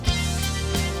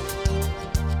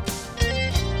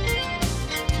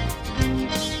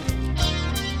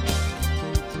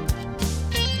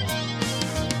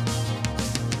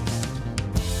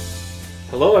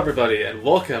Hello, everybody, and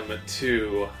welcome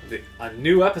to a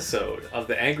new episode of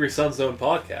the Angry Sunzone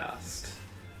podcast.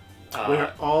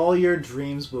 Where all your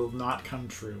dreams will not come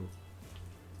true.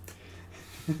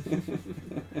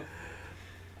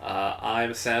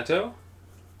 I'm Santo.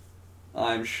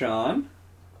 I'm Sean.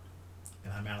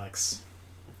 And I'm Alex.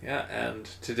 Yeah, and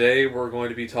today we're going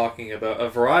to be talking about a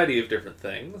variety of different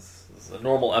things. This is a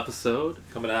normal episode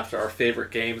coming after our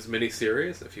favorite games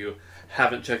miniseries. If you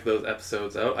haven't checked those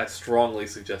episodes out, I strongly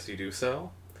suggest you do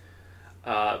so.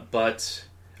 But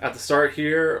at the start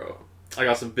here, I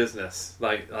got some business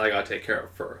that I got to take care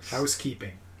of first.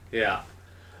 Housekeeping. Yeah.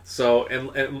 So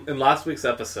in last week's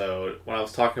episode, when I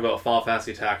was talking about Final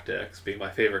Fantasy Tactics being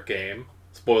my favorite game,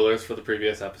 spoilers for the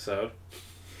previous episode.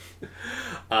 For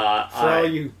all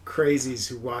you crazies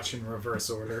who watch in reverse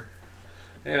order.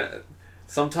 Yeah,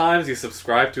 sometimes you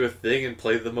subscribe to a thing and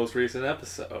play the most recent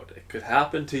episode. It could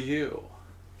happen to you.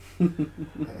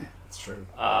 That's true.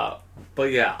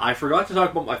 But yeah, I forgot to talk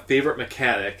about my favorite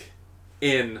mechanic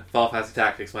in Final Fantasy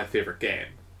Tactics, my favorite game.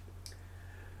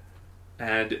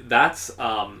 And that's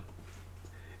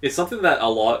it's something that a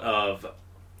lot of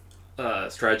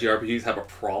strategy RPGs have a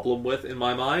problem with, in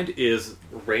my mind, is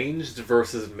ranged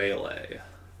versus melee.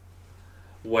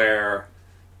 Where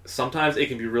sometimes it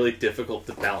can be really difficult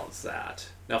to balance that.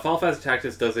 Now, Final Fantasy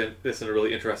Tactics does this in a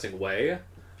really interesting way,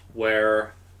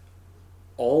 where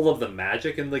all of the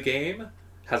magic in the game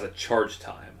has a charge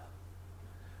time.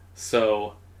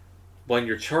 So, when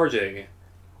you're charging,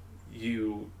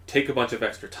 you take a bunch of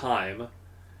extra time,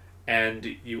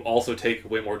 and you also take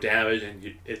way more damage,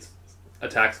 and its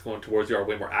attacks going towards you are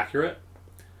way more accurate.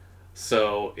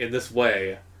 So, in this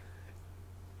way,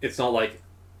 it's not like,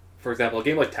 for example, a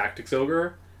game like Tactics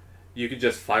Ogre, you can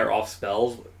just fire off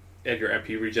spells, and your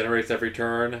MP regenerates every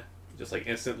turn, just like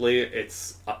instantly.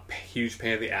 It's a huge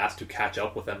pain in the ass to catch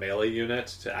up with a melee unit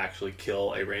to actually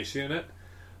kill a ranged unit.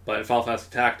 But in Final Fantasy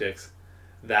Tactics,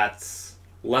 that's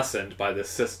lessened by this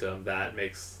system that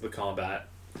makes the combat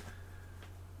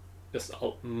just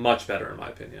much better, in my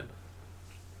opinion.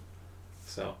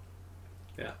 So,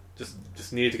 yeah,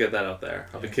 just needed to get that out there.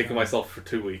 I've been kicking myself for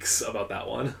 2 weeks about that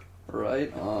one.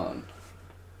 Right on.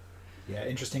 Yeah,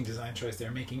 interesting design choice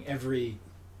there, making every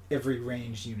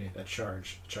ranged unit a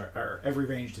charge, or every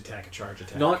ranged attack a charge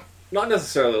attack. Not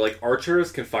necessarily. Like,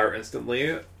 archers can fire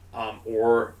instantly,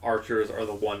 or archers are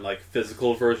the one like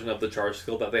physical version of the charge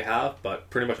skill that they have. But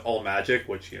pretty much all magic,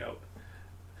 which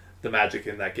the magic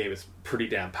in that game is pretty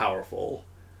damn powerful,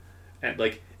 and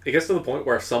like it gets to the point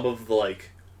where some of the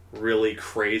like really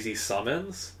crazy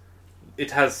summons,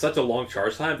 it has such a long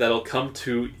charge time that it'll come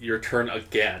to your turn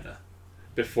again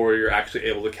before you're actually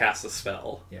able to cast a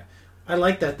spell. Yeah. I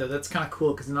like that, though. That's kind of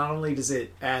cool, because not only does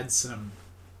it add some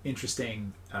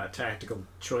interesting tactical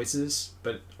choices,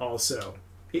 but also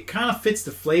it kind of fits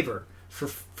the flavor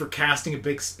for casting a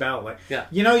big spell. Like, yeah.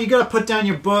 You gotta put down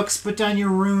your books, put down your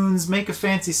runes, make a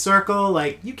fancy circle.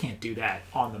 Like, you can't do that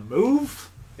on the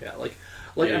move. Yeah,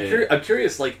 I'm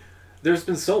curious, like, there's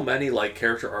been so many, like,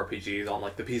 character RPGs on,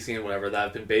 like, the PC and whatever that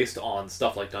have been based on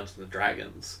stuff like Dungeons &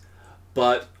 Dragons.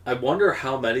 But I wonder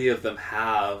how many of them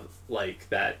have, like,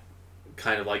 that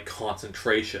kind of, like,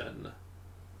 concentration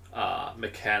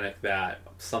mechanic that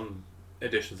some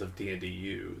editions of D&D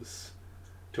use,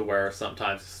 to where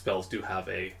sometimes spells do have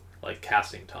a, like,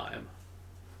 casting time.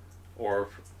 Or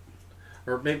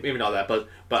maybe not that,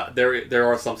 but there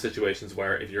are some situations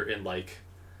where if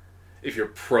you're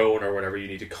prone or whatever, you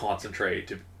need to concentrate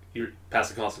you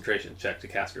pass a concentration check to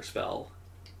cast your spell.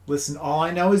 Listen, all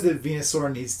I know is that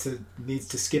Venusaur needs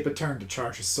to skip a turn to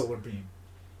charge his solar beam.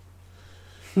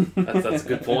 That's a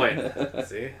good point.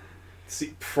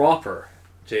 See, proper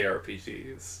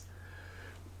JRPGs.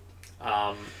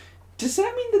 Does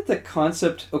that mean that the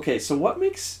concept? Okay, so what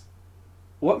makes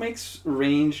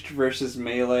ranged versus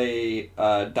melee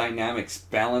dynamics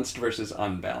balanced versus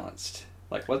unbalanced?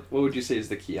 Like, what would you say is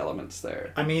the key elements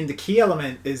there? I mean, the key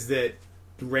element is that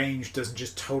range doesn't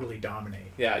just totally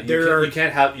dominate. Yeah, you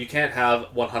can't have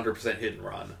 100% hit and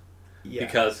run. Yeah.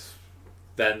 Because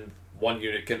then one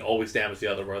unit can always damage the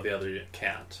other, where the other unit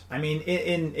can't. I mean,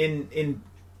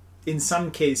 in some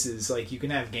cases, like, you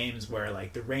can have games where,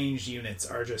 like, the ranged units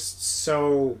are just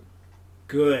so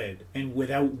good and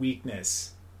without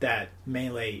weakness that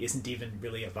melee isn't even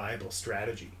really a viable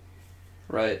strategy.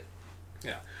 Right.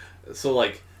 Yeah. So,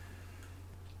 like,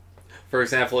 for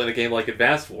example, in a game like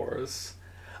Advanced Wars,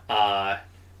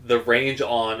 the range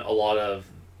on a lot of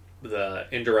the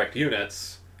indirect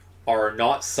units are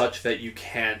not such that you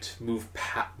can't move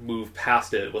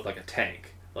past it with, like, a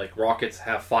tank. Like, rockets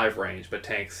have 5 range, but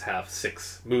tanks have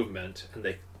 6 movement, and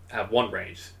they have 1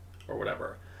 range, or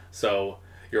whatever. So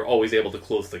you're always able to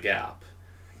close the gap.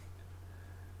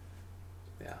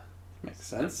 Yeah. Makes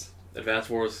sense. Advance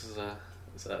Wars is a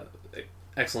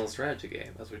excellent strategy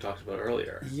game, as we talked about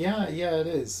earlier. Yeah, it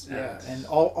is. And- Yeah, and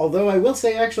although I will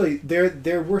say, actually,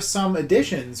 there were some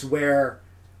additions where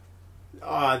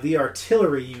the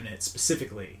artillery unit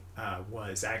specifically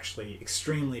was actually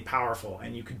extremely powerful,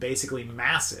 and you could basically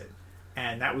mass it,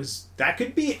 and that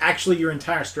could be actually your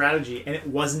entire strategy, and it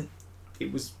wasn't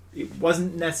always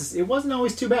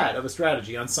too bad of a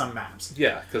strategy on some maps.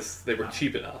 Yeah, because they were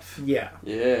cheap enough. Yeah.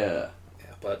 Yeah.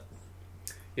 Yeah, but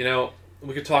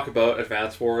we could talk about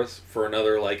Advance Wars for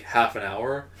another half an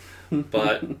hour,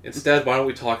 but instead, why don't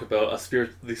we talk about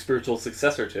the spiritual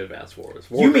successor to Advance Wars?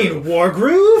 You mean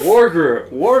Wargroove? Wargroove?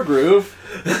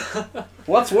 Wargroove?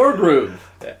 What's Wargroove?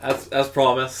 As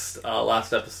promised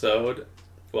last episode,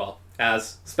 well,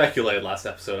 as speculated last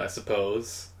episode, I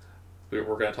suppose, we're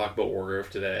going to talk about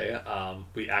Wargroove today.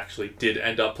 We actually did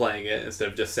end up playing it instead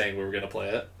of just saying we were going to play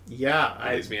it. Yeah,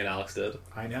 At least me and Alex did.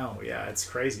 I know. Yeah, it's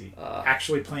crazy.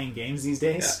 Actually playing games these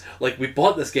days. Yeah. We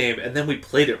bought this game and then we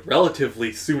played it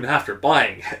relatively soon after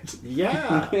buying it.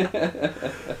 Yeah.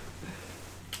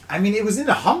 I mean, it was in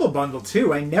a Humble Bundle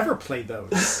too. I never played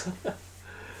those.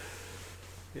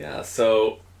 Yeah,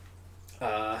 so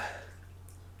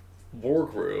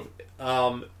Wargroove.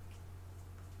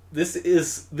 This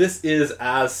is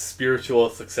as spiritual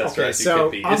a successor Okay, as you so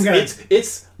could be. I'm gonna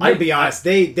be honest.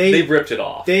 They ripped it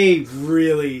off. They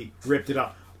really ripped it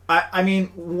off. I mean,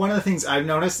 one of the things I've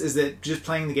noticed is that just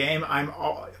playing the game,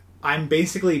 I'm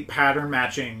basically pattern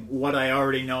matching what I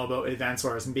already know about Advance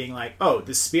Wars and being like, oh,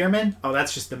 the Spearman, oh,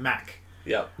 that's just the mech.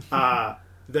 Yep.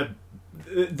 The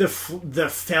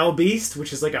Fell Beast,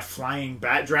 which is like a flying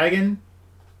bat dragon,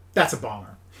 that's a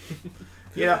bomber.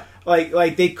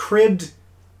 Like they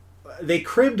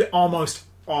cribbed almost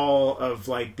all of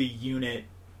the unit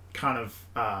kind of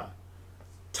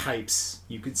types,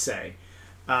 you could say.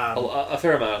 A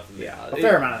fair amount. Yeah, A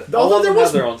fair amount. Although Although there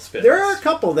was their own spins. there are a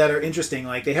couple that are interesting.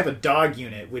 Like they have a dog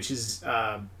unit, which is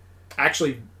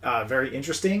actually very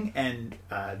interesting and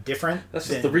different. That's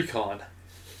just the recon.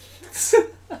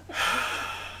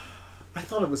 I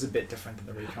thought it was a bit different than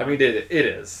the recon. I mean, it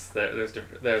is. There's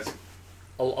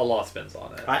a lot of spins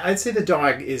on it. I'd say the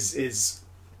dog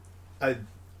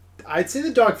I'd say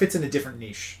the dog fits in a different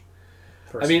niche.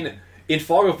 Personally. I mean, in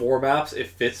Fog of War maps, it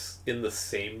fits in the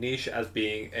same niche as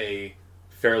being a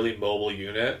fairly mobile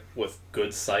unit with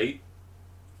good sight.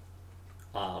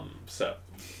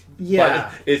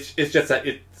 yeah, but it's just that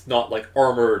it's not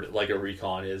armored like a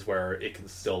recon is, where it can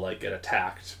still get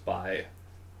attacked by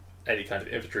any kind of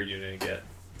infantry unit and get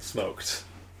smoked.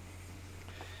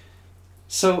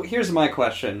 So here's my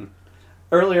question.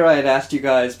 Earlier I had asked you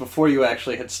guys, before you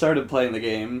actually had started playing the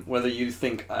game, whether you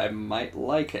think I might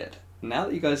like it. Now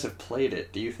that you guys have played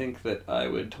it, do you think that I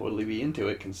would totally be into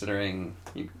it, considering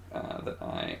that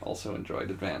I also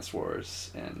enjoyed Advance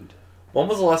Wars? And When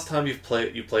was the last time you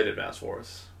played Advance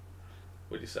Wars?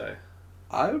 Would you say?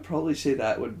 I would probably say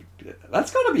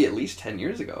that's got to be at least 10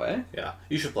 years ago, eh? Yeah,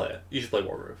 you should play it. You should play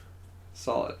Wargroove.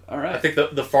 Solid. All right. I think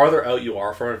the farther out you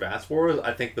are from Advance Wars,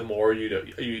 I think the more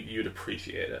you'd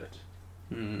appreciate it.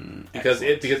 Because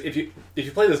if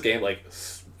you play this game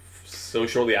so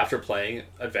shortly after playing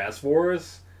Advance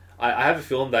Wars, I have a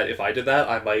feeling that if I did that,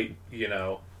 I might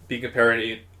be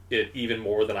comparing it even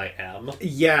more than I am.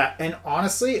 Yeah, and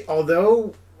honestly,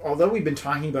 although we've been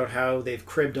talking about how they've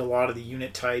cribbed a lot of the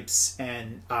unit types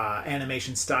and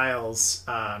animation styles,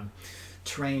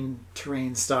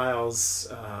 terrain styles,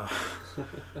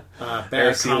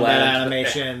 bad combat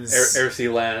animations, Air Sea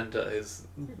Land is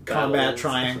combat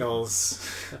triangles.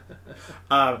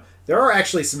 There are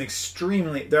actually some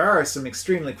extremely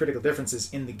critical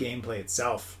differences in the gameplay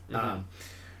itself.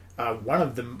 Mm-hmm. One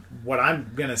of them, what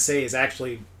I'm gonna say, is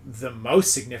actually the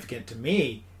most significant to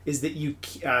me, is that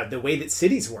the way that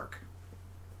cities work.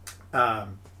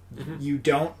 You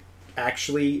don't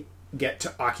actually get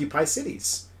to occupy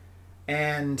cities,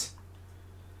 and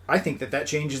I think that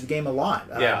changes the game a lot.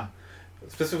 Yeah.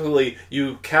 Specifically,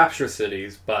 you capture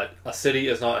cities, but a city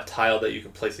is not a tile that you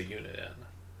can place a unit in.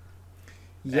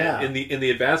 Yeah. And in the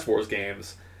Advance Wars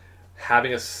games,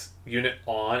 having a unit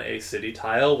on a city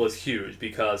tile was huge,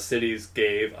 because cities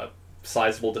gave a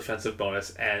sizable defensive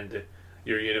bonus, and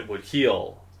your unit would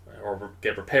heal or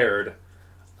get repaired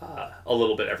a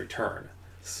little bit every turn.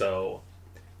 So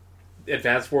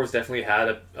Advance Wars definitely had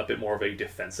a bit more of a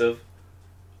defensive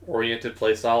oriented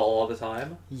playstyle all the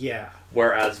time. Yeah.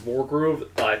 Whereas Wargroove,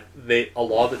 a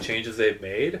lot of the changes they've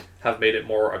made have made it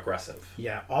more aggressive.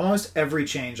 Yeah, almost every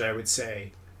change, I would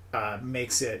say,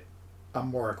 makes it a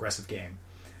more aggressive game.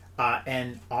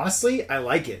 And honestly, I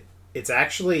like it. it's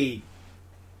actually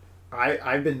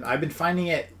I've been finding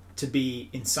it to be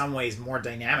in some ways more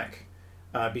dynamic,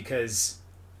 because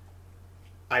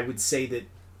I would say that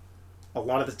a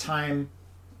lot of the time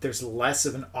there's less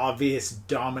of an obvious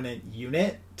dominant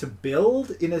unit to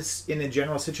build in a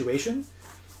general situation.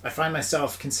 I find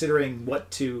myself considering what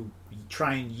to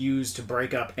try and use to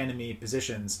break up enemy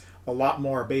positions a lot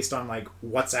more based on like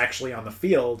what's actually on the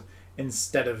field,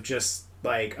 instead of just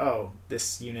like, oh,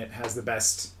 this unit has the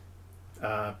best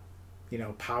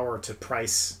power to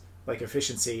price like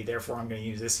efficiency, therefore I'm going to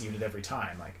use this unit every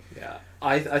time. Like, yeah,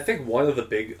 I think one of the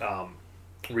big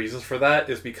reasons for that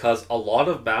is because a lot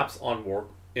of maps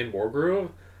in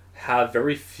Wargroove have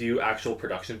very few actual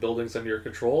production buildings under your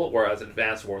control, whereas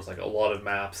Advanced Wars, like a lot of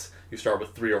maps, you start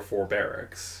with 3 or 4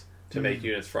 barracks to make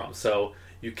units from. So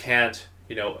you can't,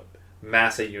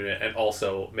 mass a unit and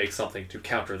also make something to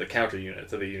counter the counter unit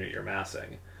to the unit you're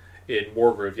massing. In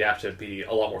Wargroove, you have to be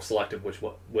a lot more selective with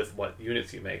what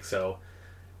units you make. So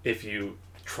if you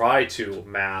try to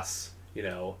mass,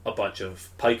 a bunch of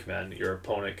pikemen, your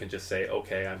opponent can just say,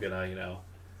 okay, I'm gonna,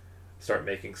 start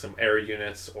making some air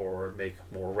units or make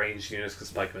more ranged units because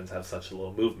pikemen have such a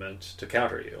low movement to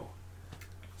counter you.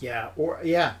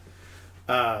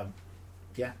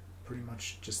 Pretty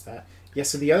much just that. Yeah,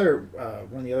 so the other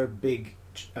one of the other big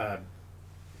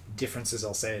differences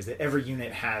I'll say is that every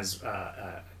unit has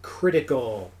a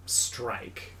critical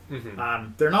strike.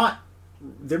 Mm-hmm.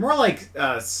 They're more like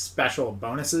special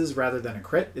bonuses rather than a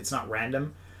crit. It's not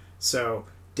random, so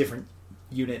different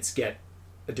units get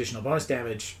additional bonus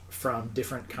damage from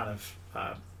different kind of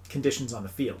conditions on the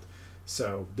field.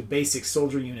 So the basic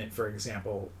soldier unit, for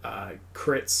example,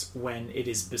 crits when it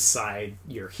is beside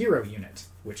your hero unit,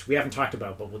 which we haven't talked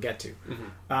about, but we'll get to.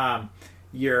 Mm-hmm.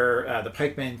 The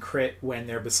pikemen crit when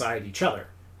they're beside each other.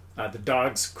 The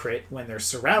dogs crit when they're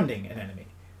surrounding an enemy,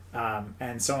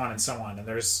 and so on and so on. And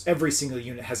there's every single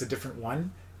unit has a different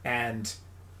one, and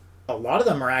a lot of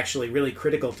them are actually really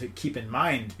critical to keep in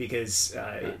mind because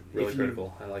really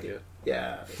critical. I like it.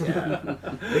 Yeah.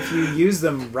 If you use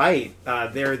them right,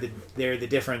 they're the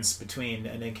difference between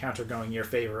an encounter going your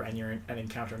favor and an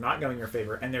encounter not going your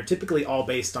favor, and they're typically all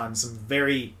based on some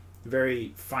very,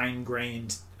 very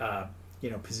fine-grained,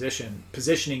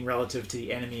 positioning relative to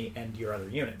the enemy and your other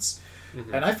units.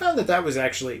 Mm-hmm. And I found that was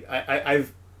actually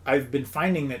I've been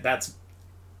finding that that's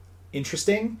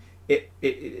interesting. It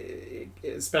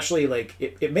especially like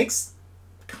it makes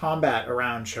combat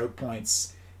around choke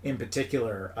points in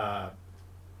particular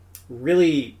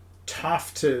really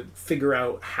tough to figure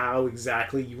out how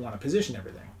exactly you want to position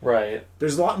everything. Right.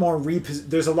 There's a lot more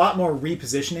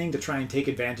repositioning to try and take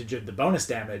advantage of the bonus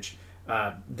damage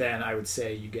than I would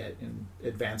say you get in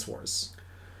Advance Wars.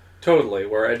 Totally.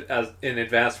 Where as in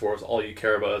Advanced Wars, all you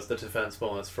care about is the defense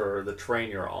bonus for the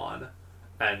terrain you're on,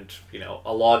 and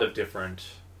a lot of different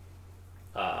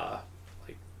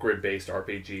like grid-based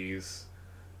RPGs.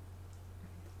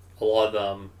 A lot of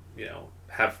them,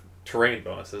 have terrain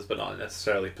bonuses, but not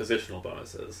necessarily positional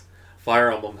bonuses.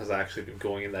 Fire Emblem has actually been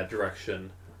going in that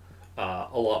direction a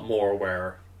lot more,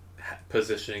 where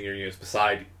positioning your units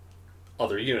beside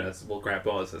other units will grant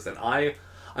bonuses. And I'm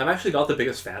actually not the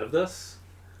biggest fan of this.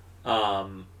 I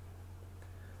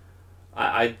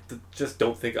just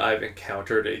don't think I've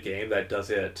encountered a game that does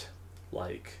it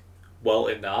well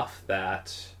enough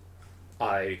that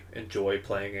I enjoy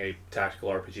playing a tactical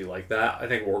RPG like that. I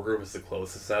think Wargroove is the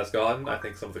closest it has gotten. I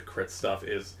think some of the crit stuff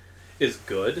is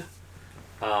good.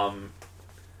 But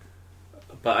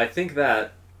I think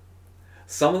that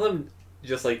some of them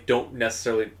just don't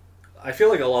necessarily... I feel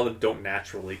like a lot of them don't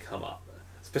naturally come up.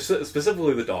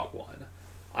 Specifically the dog one.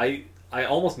 I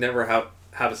almost never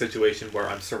have a situation where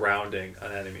I'm surrounding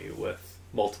an enemy with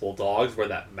multiple dogs where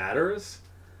that matters.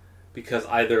 Because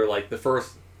either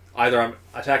I'm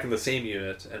attacking the same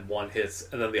unit and one hits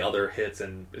and then the other hits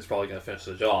and is probably going to finish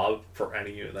the job for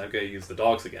any unit that I'm going to use the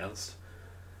dogs against.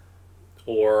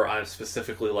 Or I'm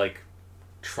specifically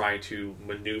trying to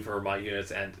maneuver my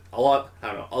units, and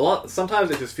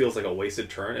sometimes it just feels like a wasted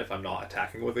turn if I'm not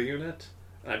attacking with a unit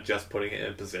and I'm just putting it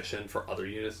in position for other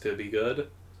units to be good.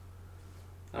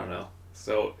 I don't know.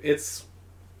 So it's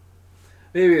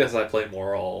maybe as I play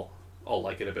more I'll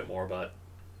like it a bit more, but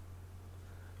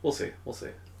we'll see.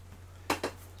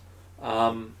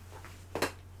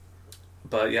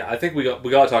 But yeah, I think we got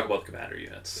to talk about the commander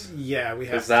units. Yeah, we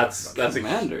have. That's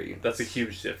commander units. That's a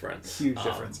huge difference. Huge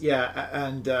difference. Yeah,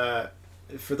 and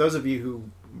for those of you who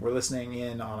were listening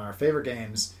in on our favorite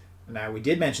games, now we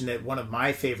did mention that one of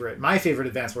my favorite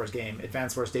Advance Wars game,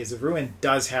 Advance Wars Days of Ruin,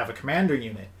 does have a commander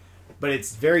unit, but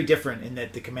it's very different in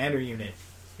that the commander unit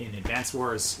in Advance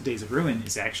Wars Days of Ruin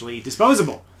is actually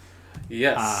disposable.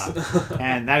 Yes.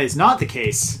 And that is not the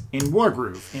case in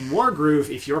Wargroove. In Wargroove,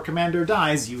 if your commander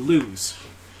dies, you lose.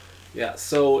 Yeah,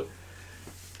 so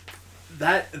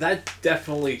that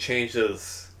definitely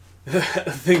changes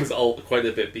things quite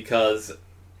a bit, because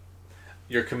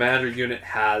your commander unit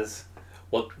has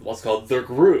what's called the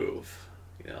groove,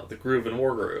 the groove in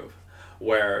Wargroove,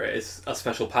 where it's a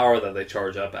special power that they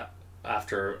charge up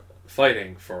after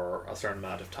fighting for a certain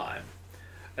amount of time.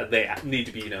 And they need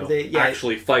to be,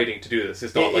 actually fighting to do this.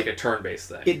 It's not like a turn-based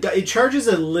thing. It charges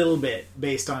a little bit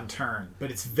based on turn,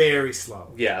 but it's very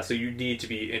slow. Yeah, so you need to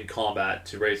be in combat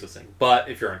to raise this thing. But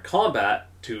if you're in combat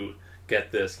to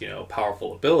get this,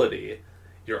 powerful ability,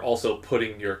 you're also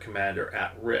putting your commander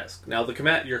at risk. Now,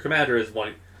 your commander is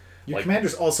one... Your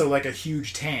commander's also like a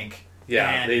huge tank.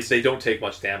 Yeah, they don't take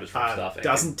much damage from stuff.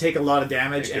 Doesn't take a lot of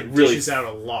damage and dishes out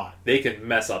a lot. They can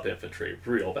mess up infantry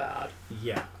real bad.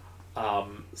 Yeah.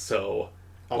 Although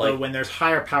when there's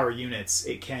higher power units,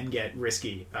 it can get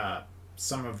risky.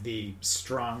 Some of the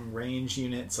strong range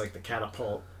units, like the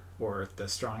catapult, or the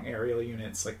strong aerial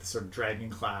units, like the sort of dragon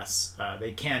class,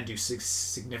 they can do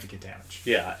significant damage.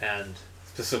 Yeah, and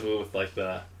specifically with like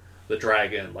the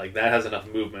dragon, like that has enough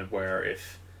movement where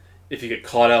if you get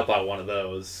caught out by one of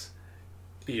those,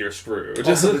 you're screwed.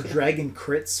 Also, the dragon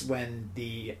crits when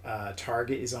the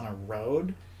target is on a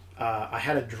road. I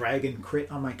had a dragon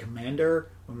crit on my commander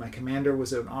when my commander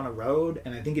was on a road,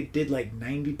 and I think it did like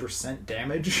 90%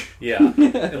 damage. Yeah,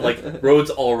 and like roads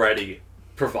already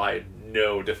provide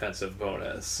no defensive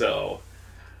bonus, so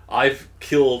I've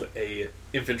killed a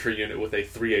infantry unit with a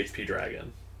 3 HP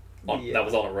dragon that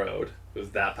was on a road. It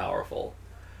was that powerful.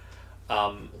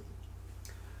 But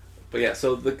yeah,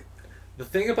 so the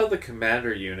thing about the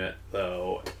commander unit,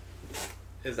 though,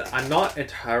 is that I'm not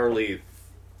entirely...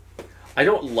 I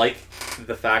don't like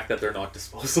the fact that they're not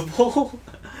disposable.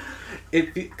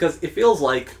 Because it feels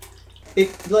like...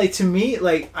 to me,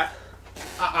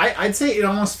 I'd say it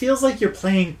almost feels like you're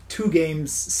playing two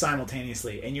games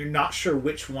simultaneously, and you're not sure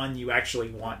which one you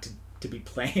actually want to be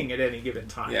playing at any given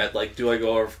time. Yeah, like, do I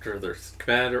go after their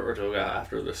commander, or do I go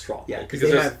after their stronghold? Yeah,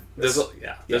 because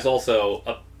there's also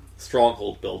a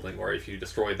stronghold building where if you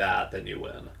destroy that, then you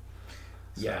win.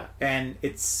 So. Yeah, and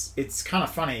it's kind of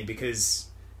funny because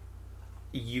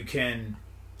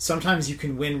sometimes you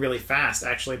can win really fast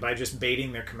actually by just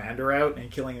baiting their commander out and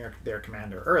killing their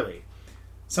commander early.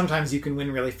 Sometimes you can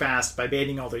win really fast by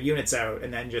baiting all their units out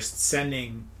and then just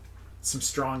sending some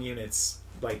strong units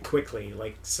like quickly,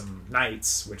 like some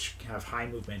knights, which have high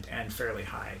movement and fairly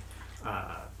high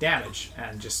damage,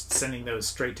 and just sending those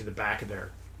straight to the back of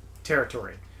their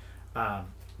territory,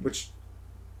 which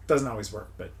doesn't always work,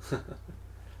 but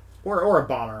or a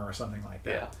bomber or something like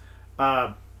that.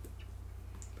 Yeah.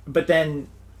 But then,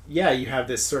 you have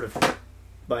this sort of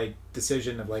like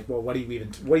decision of like, well, what are you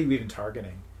even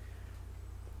targeting?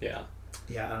 Yeah.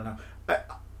 Yeah, I don't know.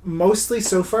 Mostly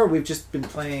so far, I've just been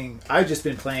playing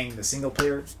the single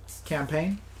player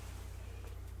campaign.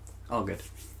 Oh, good.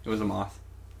 It was a moth.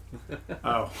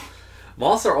 Oh.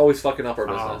 Moths are always fucking up our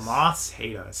business. Oh, moths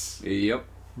hate us. Yep.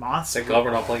 Moths. Thank God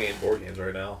we're not playing any board games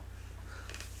right now.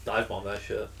 Dive bomb that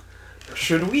shit.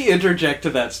 Should we interject to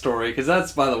that story? Because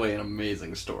that's, by the way, an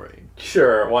amazing story.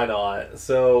 Sure, why not?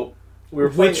 So we were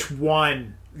playing... Which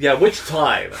one? Yeah, which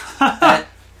time?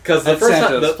 Because the first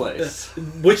Santa's time, place.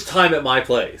 Which time at my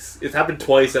place? It's happened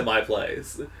twice at my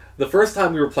place. The first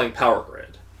time we were playing Power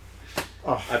Grid,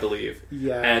 I believe.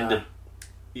 Yeah.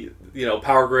 And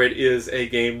Power Grid is a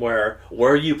game where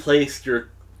you place your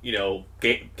game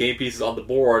pieces on the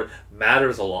board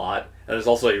matters a lot, and there's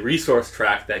also a resource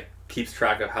track that keeps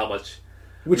track of how much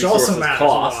which resources also matters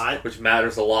cost, a lot. which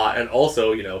matters a lot, and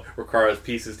also requires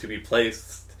pieces to be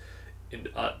placed in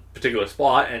a particular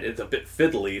spot, and it's a bit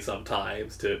fiddly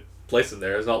sometimes to place them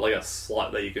there. It's not like a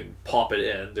slot that you can pop it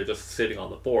in. They're just sitting on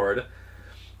the board.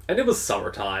 And it was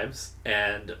summer times,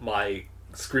 and my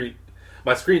screen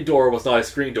door was not a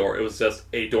screen door. It was just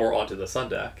a door onto the sun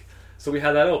deck. So we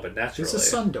had that open naturally. It's a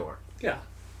sun door. Yeah.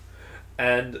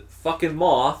 And fucking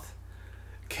Moth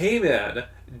came in,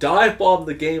 dive bombed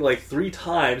the game like 3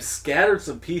 times, scattered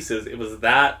some pieces. It was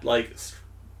that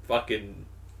fucking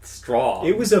strong.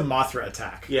 It was a Mothra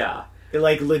attack. Yeah.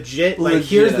 Legit. Like,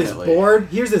 here's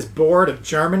this board of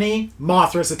Germany.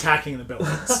 Mothra's attacking the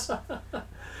buildings.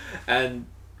 And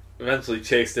eventually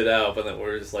chased it out, but then we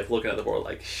were just looking at the board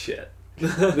like, shit.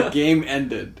 The game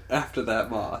ended after that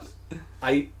moth.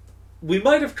 We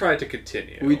might have tried to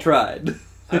continue. We tried.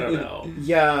 I don't know.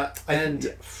 Yeah.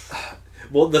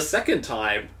 Well, the second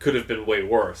time could have been way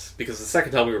worse, because the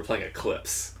second time we were playing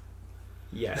Eclipse.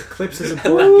 Yeah, Eclipse is a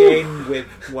board game with,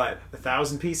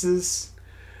 1,000 pieces?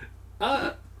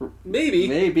 Maybe.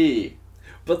 Maybe.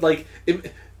 But like,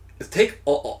 take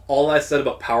all I said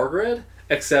about Power Grid,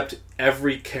 except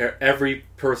every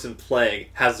person playing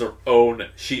has their own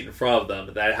sheet in front of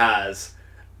them that has,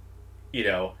 you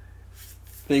know,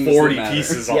 Things 40 that matter.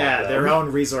 pieces on Yeah, them. their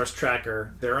own resource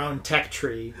tracker, their own tech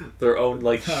tree. Their own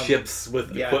like ships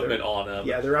with equipment on them.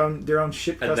 Yeah, their own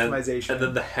ship and customization.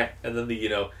 Then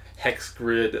the hex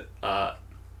grid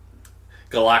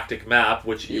galactic map,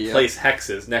 which you place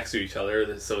hexes next to each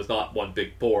other, so it's not one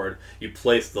big board. You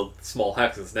place the small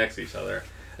hexes next to each other.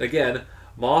 And again,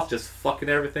 Moth just fucking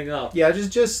everything up. Yeah,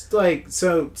 just like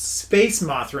so, Space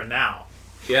Mothra now.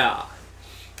 Yeah,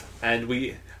 and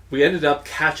we ended up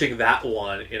catching that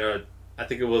one in I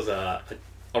think it was a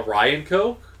Ryan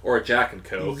Coke or a Jack and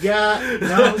Coke. Yeah,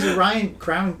 no, it was a Crown and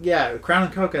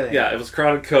Coke, I think. Yeah, it was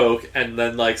Crown and Coke, and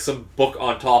then like some book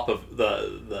on top of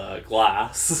the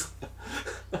glass.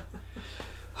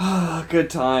 Good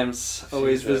times.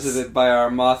 Always Jesus. visited by our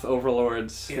moth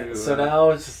overlords. Yeah, who, so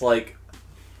now it's just like,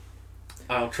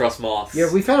 I don't trust moths.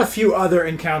 Yeah, we've had a few other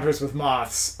encounters with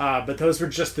moths, but those were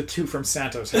just the two from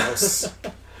Santo's house.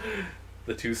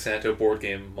 The 2 Santo board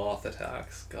game moth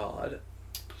attacks. God.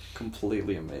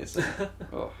 completely amazing.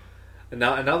 Oh, And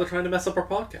now they're trying to mess up our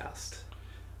podcast.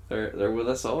 they're with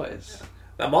us always.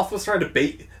 That moth was trying to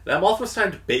bait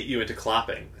you into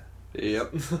clapping.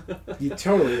 Yep. He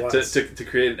totally was. to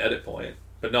create an edit point.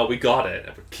 But no, we got it,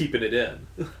 and we're keeping it in.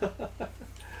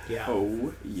 Yeah.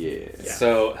 Oh yeah. Yeah.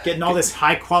 So Getting all this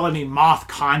high quality moth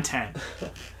content.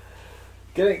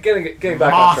 getting back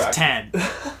on Moth track. 10.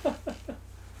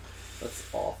 That's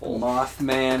awful.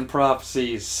 Mothman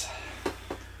prophecies.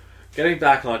 Getting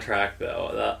back on track,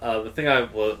 though, the thing I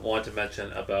want to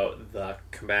mention about the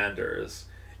commanders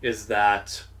is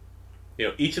that, you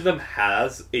know, each of them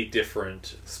has a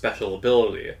different special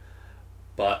ability,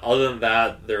 but other than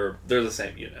that, they're the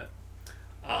same unit.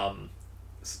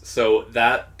 So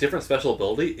that different special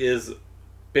ability is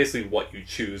basically what you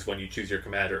choose when you choose your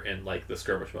commander in like the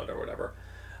skirmish mode or whatever,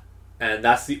 and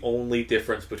that's the only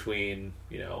difference between,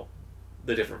 you know,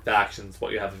 the different factions,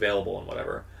 what you have available and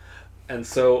whatever. And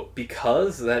so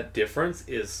because that difference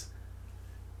is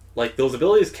like, those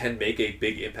abilities can make a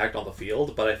big impact on the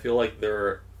field, but I feel like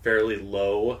they're fairly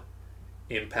low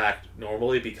impact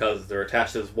normally because they're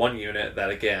attached to this one unit that,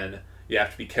 again, you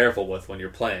have to be careful with when you're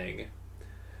playing.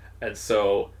 And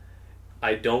so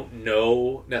I don't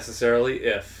know necessarily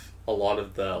if a lot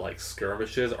of the like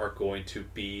skirmishes are going to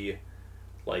be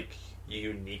like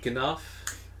unique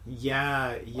enough.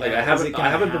 Yeah. Like I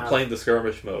haven't been playing the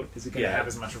skirmish mode. Is it going to have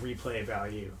as much replay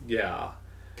value? Yeah.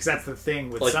 Because that's the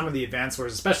thing with Like, some of the advanced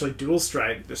wars, especially Dual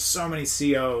Strike. There's so many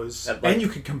COs, and you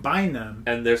can combine them.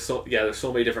 And there's so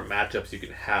many different matchups you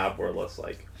can have where it's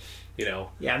like, you know.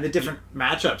 Yeah, and the different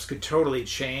matchups could totally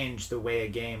change the way a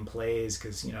game plays.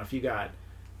 Because, you know, if you got,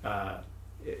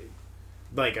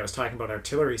 like I was talking about the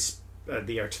artillery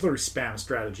spam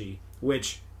strategy,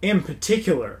 which in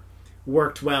particular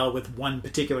worked well with one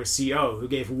particular CO who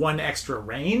gave one extra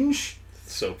range.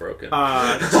 So broken.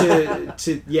 To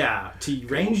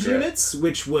ranged Cool, units,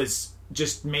 which was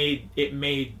just made a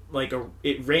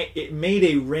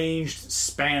ranged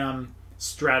spam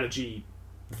strategy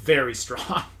very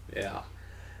strong. Yeah.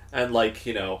 And like,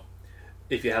 you know,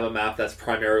 if you have a map that's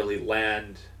primarily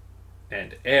land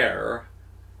and air,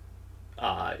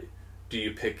 do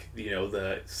you pick, you know,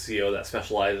 the CO that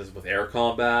specializes with air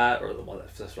combat, or the one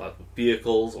that specializes with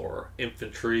vehicles or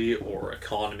infantry or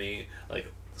economy? Like,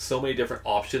 so many different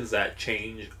options that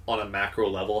change on a macro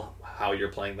level how you're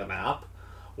playing the map,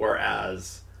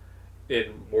 whereas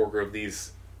in Wargroove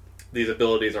these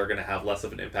abilities are going to have less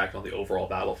of an impact on the overall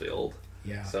battlefield.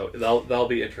 Yeah. So that'll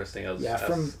be interesting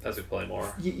as we play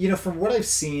more. You know, from what I've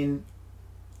seen,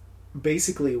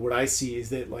 basically what I see is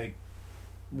that like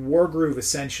Wargroove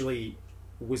essentially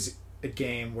was a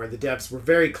game where the devs were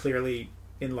very clearly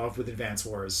in love with Advance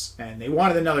Wars, and they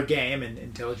wanted another game, and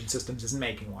Intelligent Systems isn't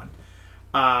making one.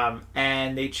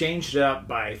 And they changed it up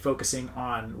by focusing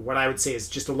on what I would say is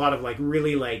just a lot of like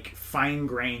really like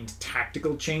fine-grained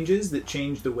tactical changes that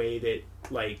change the way that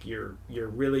like you're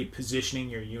really positioning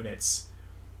your units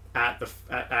at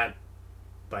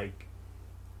like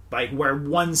where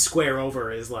one square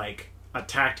over is like a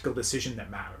tactical decision that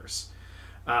matters,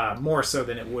 more so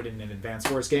than it would in an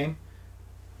Advance Wars game.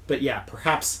 But yeah,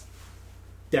 perhaps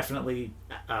definitely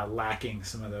lacking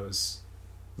some of those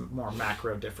more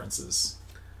macro differences.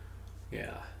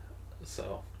 Yeah.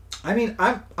 So I mean,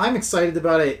 I'm excited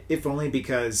about it, if only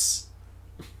because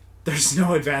there's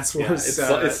no Advance Wars.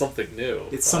 it's something new.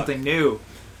 It's something new,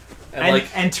 and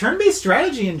and turn-based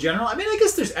strategy in general. I mean, I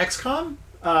guess there's XCOM.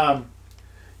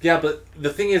 Yeah, but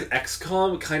the thing is,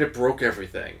 XCOM kind of broke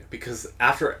everything because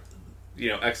after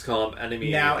XCOM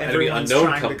Enemy Now Enemy everyone's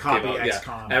Unknown trying to copy came out.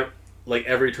 XCOM. Yeah. Like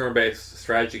every turn-based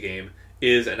strategy game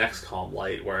is an XCOM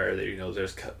light, where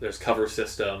there's cover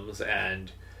systems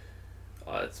and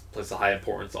it places a high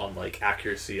importance on like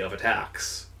accuracy of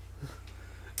attacks.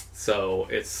 So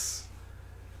it's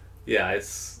Yeah,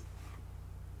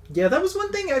 that was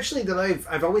one thing actually that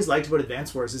I've always liked about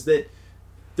Advance Wars is that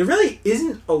there really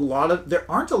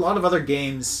aren't a lot of other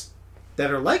games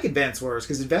that are like Advance Wars,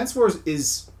 because Advance Wars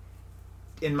is,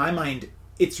 in my mind,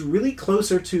 it's really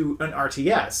closer to an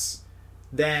RTS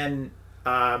than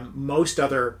most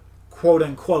other quote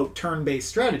unquote turn-based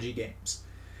strategy games,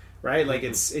 right? Like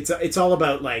it's all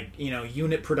about like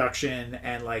unit production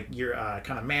and like you're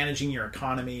kind of managing your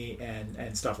economy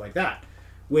and stuff like that,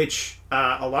 which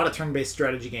a lot of turn-based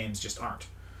strategy games just aren't.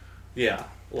 Yeah,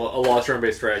 well, a lot of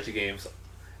turn-based strategy games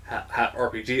have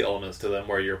RPG elements to them,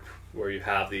 where you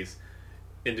have these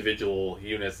individual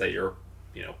units that you're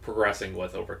progressing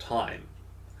with over time.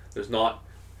 There's not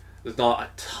a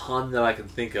ton that I can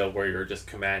think of where you're just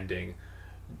commanding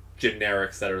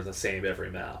generics that are the same every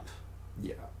map.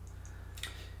 Yeah.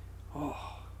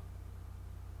 Oh.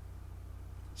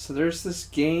 So there's this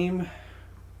game,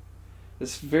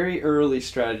 this very early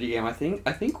strategy game. I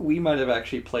think we might have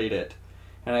actually played it,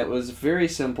 and it was very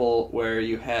simple, where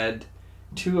you had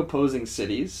two opposing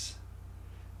cities,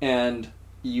 and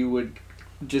you would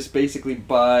just basically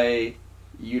buy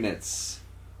units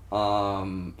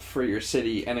for your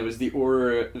city, and it was the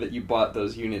order that you bought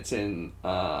those units in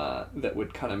that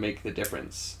would kind of make the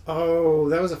difference. Oh,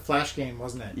 that was a Flash game,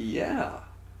 wasn't it? Yeah.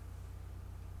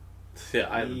 Yeah,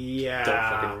 I don't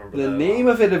fucking remember The that name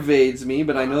of it evades me,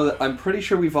 but I know that I'm pretty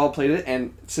sure we've all played it,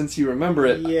 and since you remember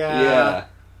it, Yeah.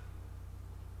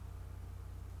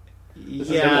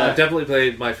 I've definitely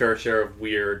played my fair share of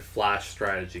weird Flash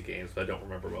strategy games, but I don't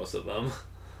remember most of them.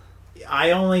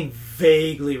 I only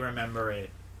vaguely remember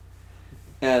it.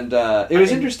 And it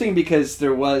was interesting because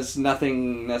there was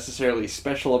nothing necessarily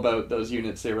special about those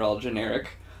units. They were all generic.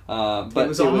 But it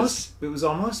was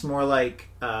almost more like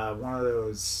one of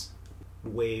those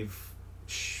wave.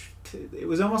 It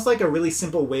was almost like a really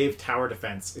simple wave tower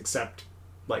defense, except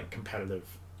like competitive.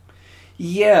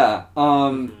 Yeah.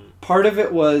 Part of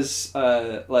it was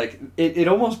like it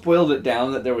almost boiled it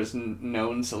down that there was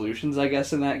known solutions, I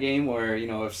guess, in that game. Where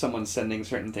if someone's sending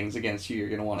certain things against you, you're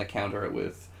going to want to counter it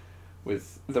with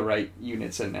the right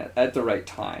units and at the right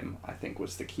time, I think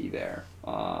was the key there.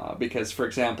 Because, for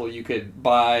example, you could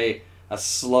buy a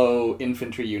slow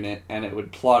infantry unit and it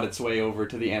would plot its way over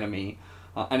to the enemy.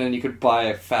 And then you could buy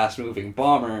a fast-moving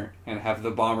bomber and have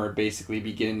the bomber basically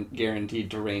begin guaranteed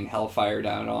to rain hellfire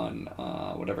down on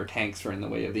whatever tanks are in the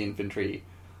way of the infantry,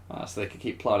 so they could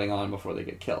keep plodding on before they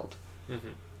get killed. Mm-hmm.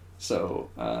 So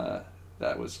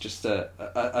that was just a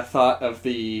thought of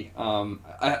the...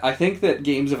 I think that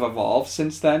games have evolved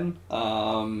since then,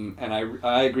 and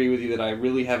I agree with you that I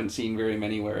really haven't seen very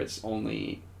many where it's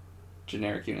only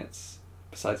generic units.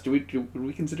 Besides, do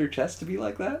we consider chess to be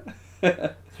like that?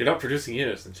 You're not producing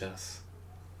units in chess.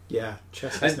 Yeah,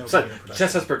 chess has no unit production.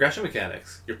 Chess has progression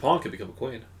mechanics. Your pawn could become a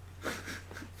queen.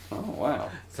 Oh, wow.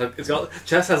 So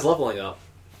chess has leveling up.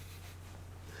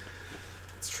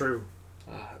 It's true.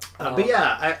 But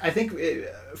yeah, I think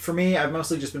for me, I've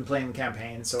mostly just been playing the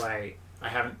campaign, so I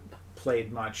haven't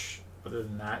played much other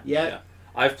than that yet. Yeah.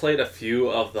 I've played a few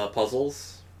of the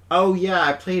puzzles. Oh yeah,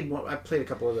 I played a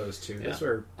couple of those too. Yeah. Those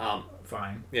were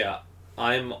fine. Yeah,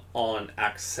 I'm on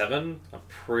Act 7. I'm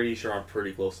pretty sure I'm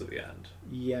pretty close to the end.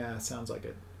 Yeah, sounds like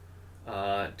it.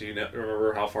 Do you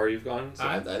remember how far you've gone?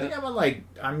 I think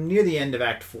I'm near the end of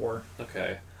Act 4.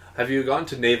 Okay. Have you gotten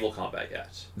to naval combat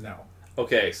yet? No.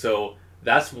 Okay, so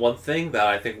that's one thing that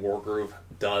I think Wargroove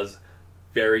does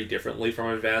very differently from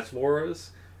Advance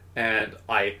Wars, and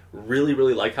I really,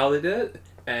 really like how they did it,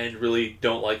 and really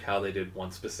don't like how they did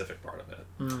one specific part of it.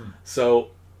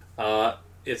 So,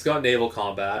 it's got naval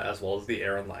combat as well as the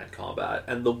air and land combat,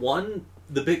 and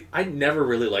I never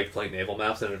really liked playing naval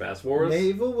maps in Advance Wars.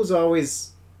 Naval was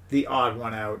always the odd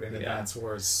one out in Advance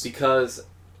Wars. Because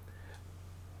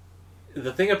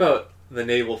the thing about the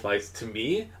naval fights, to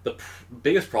me, the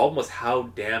biggest problem was how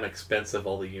damn expensive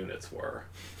all the units were.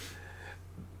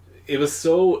 It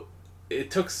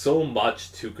took so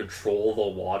much to control the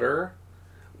water,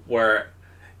 where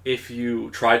if you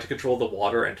tried to control the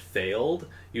water and failed,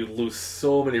 you'd lose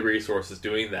so many resources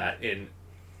doing that in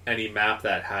any map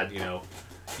that had,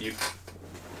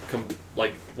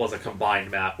 was a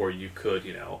combined map where you could,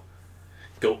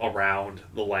 go around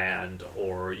the land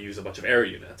or use a bunch of air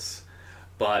units.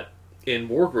 But in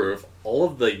Wargroove, all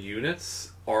of the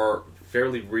units are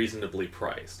fairly reasonably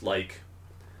priced. Like,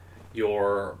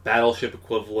 your battleship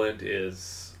equivalent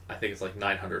is, I think it's like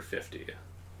 950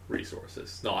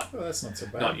 resources. Not Oh, that's not so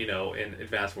bad. not in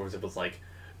Advanced Wars it was like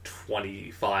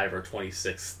 25 or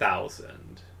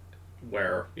 26,000,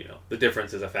 where the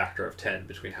difference is a factor of 10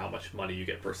 between how much money you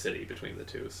get per city between the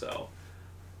two. So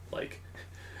like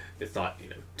it's not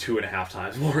 2.5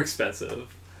 times more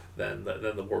expensive than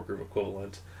the Wargroove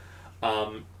equivalent.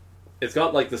 It's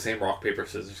got like the same rock paper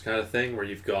scissors kind of thing where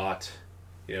you've got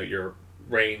your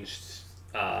ranged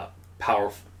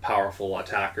powerful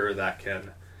attacker that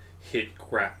can hit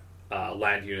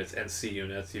land units and sea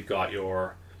units. You've got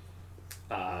your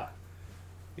kind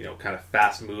of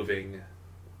fast moving,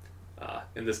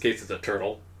 in this case it's a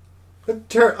turtle.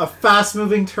 A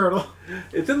fast-moving turtle.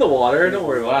 It's in the water, don't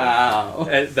worry about Wow.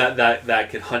 it. And that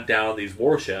can hunt down these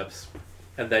warships.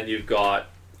 And then you've got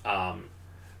a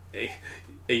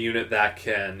unit that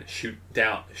can shoot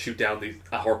down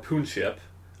a harpoon ship,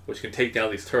 which can take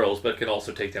down these turtles, but can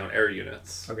also take down air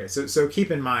units. Okay, so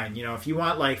keep in mind, if you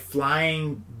want like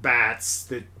flying bats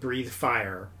that breathe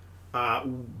fire,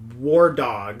 war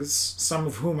dogs, some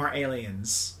of whom are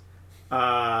aliens,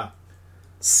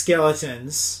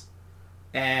 skeletons,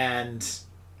 and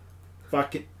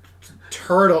fucking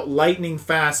lightning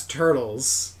fast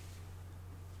turtles,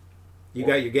 you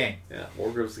got your game. Yeah,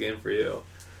 Wargroove's the game for you.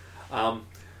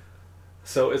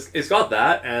 So it's got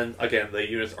that, and again, the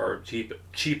units are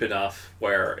cheap enough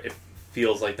where it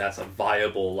feels like that's a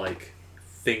viable like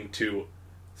thing to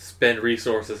spend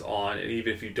resources on, and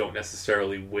even if you don't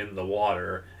necessarily win the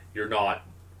water, you're not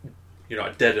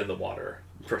dead in the water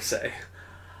per se.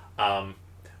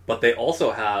 But they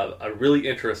also have a really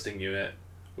interesting unit,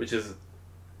 which is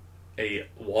a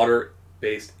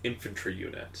water-based infantry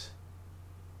unit,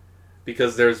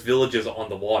 because there's villages on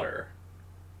the water.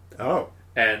 Oh.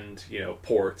 And,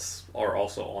 ports are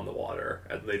also on the water,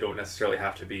 and they don't necessarily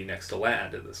have to be next to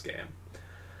land in this game.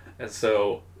 And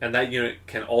that unit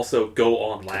can also go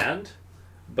on land,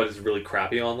 but it's really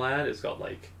crappy on land. It's got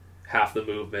like half the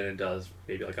movement and does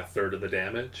maybe like a third of the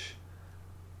damage.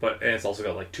 And it's also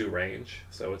got like 2 range,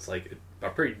 so it's like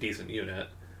a pretty decent unit.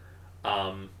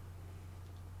 And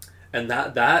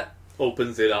that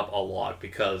opens it up a lot,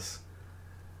 because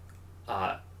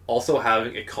also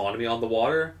having economy on the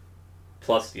water,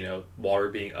 plus water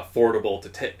being affordable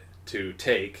to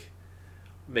take,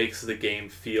 makes the game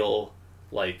feel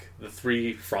like the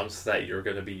 3 fronts that you're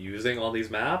going to be using on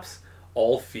these maps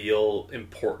all feel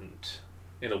important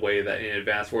in a way that in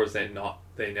Advanced Wars they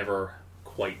never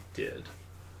quite did.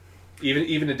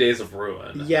 Even in Days of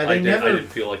Ruin, yeah, I didn't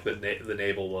feel like the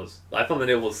naval was. I thought the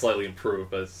naval was slightly improved,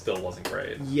 but it still wasn't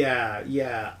great.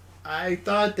 Yeah. I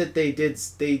thought that they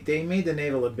made the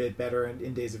naval a bit better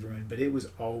in Days of Ruin, but it was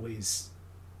always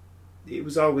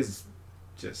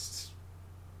just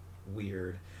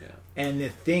weird. Yeah. And the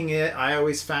thing I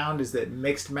always found is that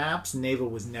mixed maps, naval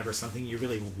was never something you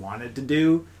really wanted to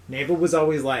do. Naval was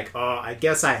always like, oh, I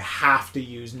guess I have to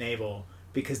use naval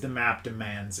because the map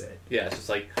demands it. Yeah, it's just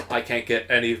like, I can't get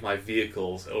any of my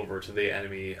vehicles over to the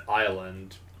enemy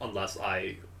island unless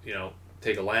I,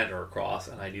 take a lander across,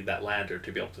 and I need that lander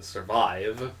to be able to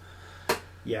survive.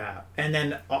 Yeah, and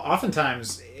then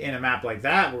oftentimes in a map like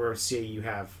that, where say you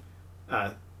have,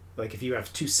 like if you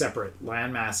have 2 separate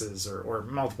land masses or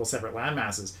multiple separate land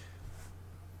masses,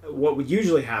 what would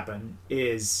usually happen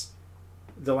is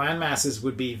the land masses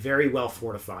would be very well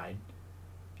fortified,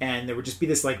 and there would just be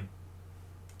this like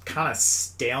kind of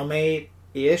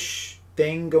stalemate-ish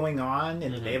thing going on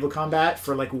in the naval combat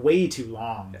for like way too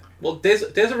long. Yeah. Well, Days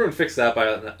of Ruin fixed that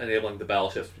by enabling the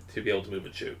battleships to be able to move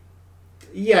and shoot.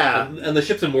 Yeah. And the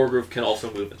ships in Wargroove can also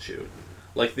move and shoot.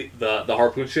 Like the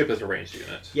harpoon ship is a ranged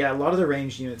unit. Yeah, a lot of the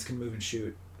ranged units can move and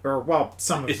shoot. Or, well,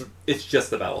 some of them. It's just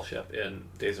the battleship in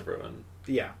Days of Ruin.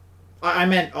 Yeah. I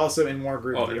meant also in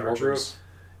Wargroove, the in archers. Wargroove?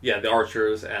 Yeah, the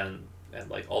archers and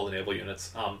like all the naval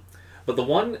units. But the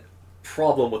one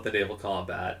problem with the naval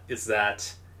combat is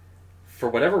that, for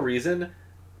whatever reason,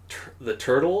 the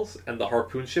turtles and the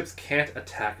harpoon ships can't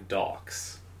attack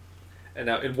docks. And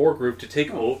now in Wargroove, to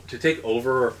take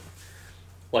over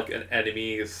like an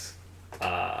enemy's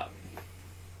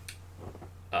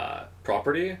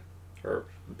property or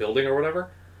building or whatever,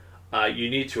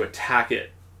 you need to attack it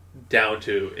down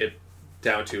to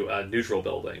a neutral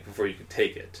building before you can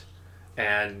take it.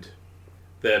 And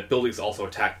the buildings also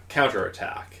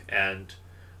counterattack, and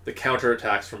the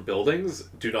counterattacks from buildings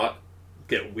do not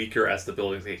get weaker as the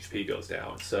building's HP goes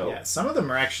down. So yeah, some of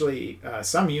them are actually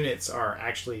some units are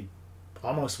actually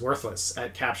almost worthless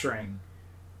at capturing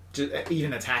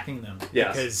even attacking them.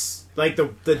 Yes. Because like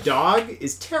the dog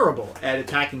is terrible at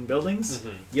attacking buildings.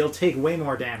 Mhm. You'll take way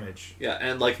more damage Yeah,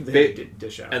 and like than you did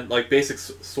dish out. and like basic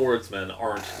swordsmen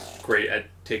aren't great at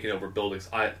taking over buildings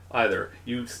either.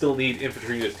 You still need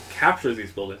infantry units to capture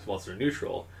these buildings once they're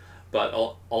neutral, but a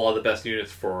lot of the best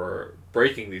units for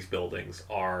breaking these buildings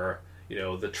are, you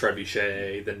know, the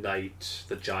trebuchet, the knight,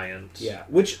 the giant. Yeah,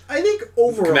 which I think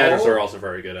overall... Commanders are also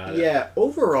very good at it. Yeah,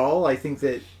 overall, I think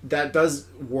that does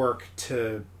work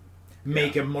to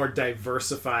make a more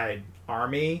diversified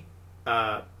army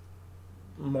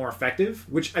more effective,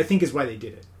 which I think is why they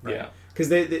did it. Right? Yeah. Because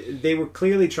they were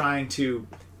clearly trying to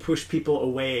push people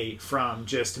away from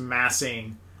just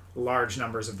massing large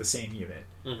numbers of the same unit.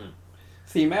 Mm-hmm.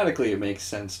 Thematically, it makes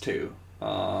sense too.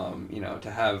 You know,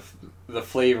 to have the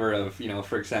flavor of, you know,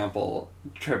 for example,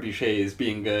 trebuchets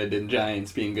being good and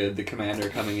giants being good, the commander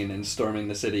coming in and storming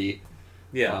the city.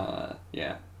 Yeah.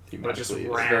 Yeah. But just Thematically,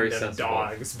 very random sensible.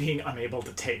 dogs being unable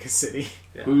to take a city.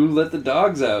 Yeah. who let the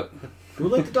dogs out? Who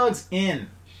let the dogs in?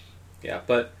 Yeah,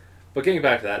 but getting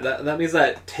back to that means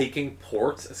that taking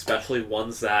ports, especially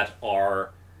ones that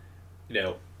are, you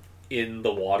know, in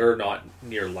the water, not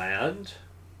near land,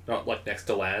 not like next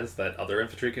to lands that other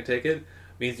infantry can take it,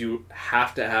 means you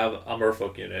have to have a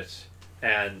merfolk unit,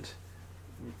 and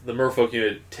the merfolk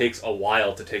unit takes a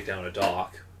while to take down a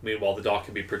dock. Meanwhile, the dock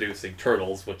can be producing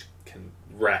turtles, which can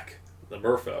wreck the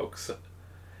merfolks,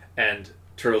 and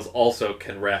turtles also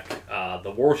can wreck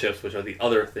the warships, which are the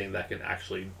other thing that can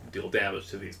actually deal damage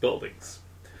to these buildings.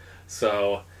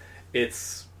 So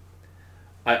it's...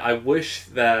 I wish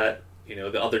that, you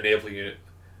know, the other naval unit...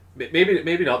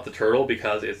 Maybe not the turtle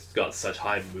because it's got such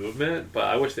high movement, but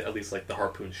I wish that at least like the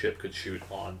harpoon ship could shoot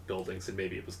on buildings, and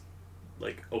maybe it was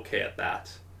like okay at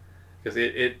that. Because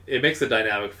it makes the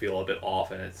dynamic feel a bit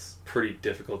off, and it's pretty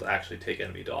difficult to actually take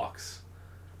enemy docks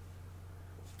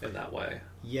in that way.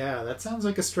 Yeah, that sounds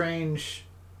like a strange...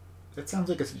 That sounds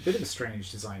like a bit of a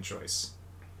strange design choice.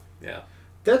 Yeah.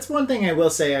 That's one thing I will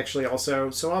say, actually,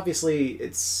 also. So, obviously,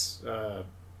 it's an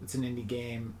indie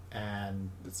game,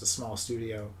 and it's a small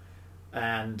studio.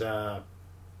 And the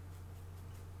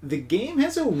game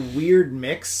has a weird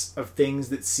mix of things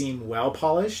that seem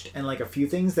well-polished, and, like, a few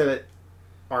things that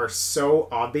are so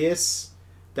obvious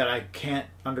that I can't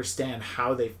understand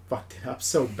how they fucked it up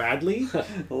so badly.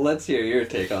 Let's hear your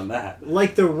take on that.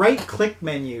 Like the right-click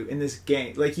menu in this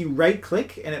game, like you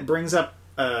right-click and it brings up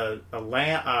a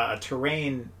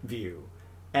terrain view,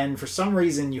 and for some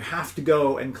reason you have to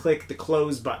go and click the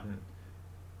close button,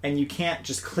 and you can't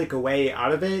just click away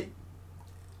out of it,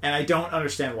 and I don't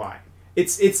understand why.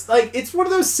 It's like it's one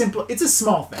of those simple. It's a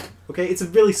small thing, okay? It's a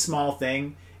really small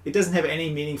thing. It doesn't have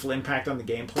any meaningful impact on the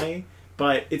gameplay.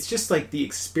 But it's just like the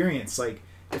experience. Like,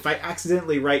 if I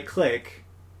accidentally right-click,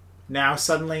 now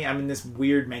suddenly I'm in this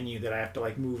weird menu that I have to,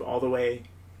 like, move all the way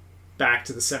back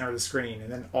to the center of the screen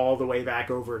and then all the way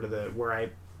back over to where I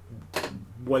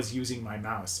was using my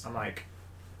mouse. I'm like...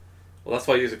 Well, that's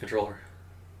why I use a controller.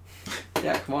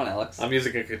 Yeah, come on, Alex. I'm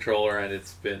using a controller, and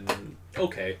it's been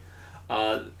okay.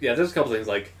 Yeah, there's a couple things,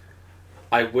 like,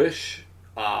 I wish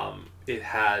it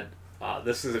had...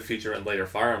 this is a feature in later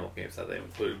Fire Emblem games that they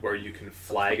include, where you can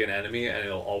flag an enemy and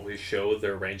it'll always show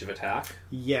their range of attack.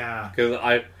 Yeah.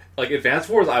 Because Advance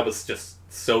Wars, I was just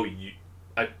so...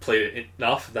 I played it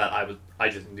enough that I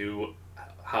just knew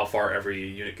how far every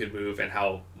unit could move and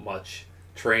how much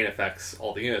terrain affects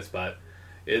all the units, but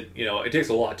it takes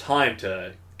a lot of time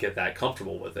to get that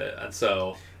comfortable with it, and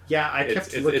so... Yeah,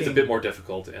 it's a bit more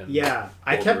difficult.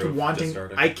 I kept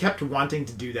Wargroove wanting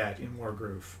to do that in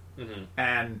Wargroove. Mm-hmm.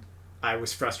 And I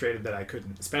was frustrated that I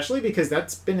couldn't, especially because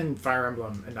that's been in Fire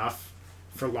Emblem enough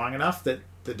for long enough that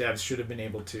the devs should have been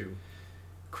able to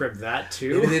crib that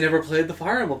too. Maybe they never played the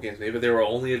Fire Emblem games. Maybe they were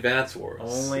only Advance Wars.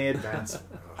 Only Advance.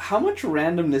 How much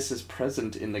randomness is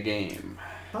present in the game?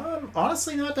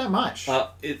 Honestly, not that much.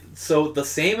 So the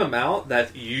same amount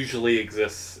that usually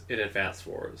exists in Advance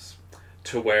Wars,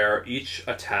 to where each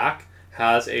attack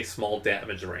has a small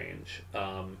damage range.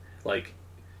 Like,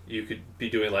 you could be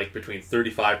doing like between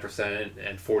 35%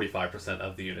 and 45%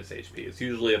 of the unit's HP. It's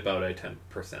usually about a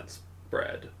 10%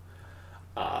 spread.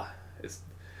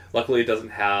 Luckily it doesn't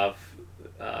have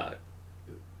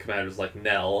commanders like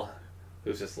Nell,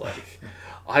 who's just like,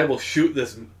 I will shoot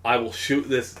this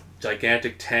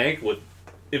gigantic tank with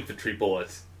infantry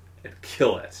bullets and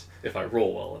kill it if I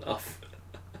roll well enough.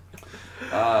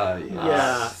 Not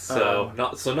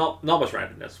much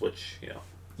randomness, which, you know,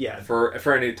 yeah, for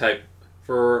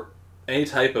any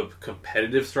type of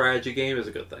competitive strategy game is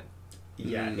a good thing.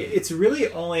 Yeah, it's really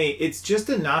it's just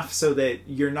enough so that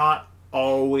you're not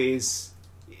always,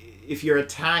 if your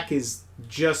attack is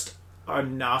just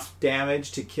enough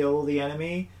damage to kill the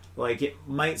enemy. Like, it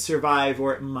might survive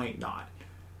or it might not.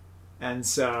 And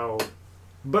so,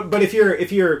 but if you're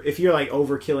like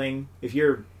overkilling, if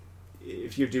you're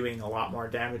doing a lot more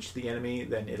damage to the enemy,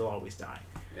 then it'll always die.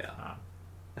 Yeah.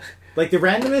 Like the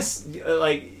randomness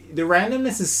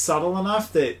is subtle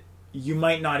enough that you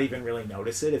might not even really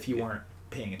notice it if you weren't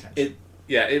paying attention.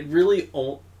 It really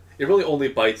only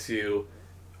bites you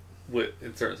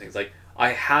in certain things. Like, I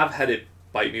have had it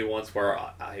bite me once where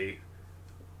I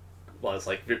was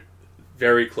like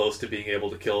very close to being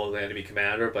able to kill the enemy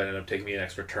commander, but it ended up taking me an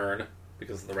extra turn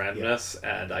because of the randomness,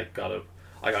 and I got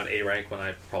an A rank when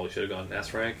I probably should have gone an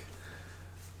S rank.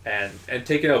 And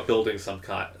taking out buildings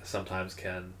sometimes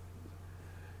can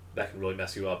really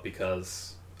mess you up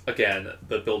because, again,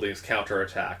 the buildings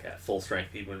counterattack at full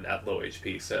strength even at low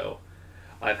HP. So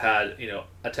I've had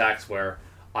attacks where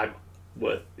I'm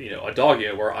with a dog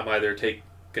unit where I'm either going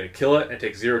to kill it and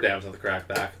take 0 damage on the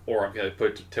crackback, or I'm going to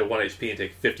put it to 1 HP and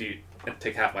take 50 and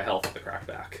take half my health on the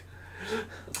crackback.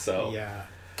 So yeah,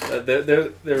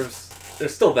 there's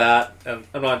still that, and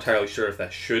I'm not entirely sure if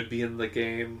that should be in the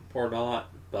game or not,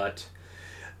 but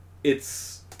I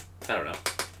don't know,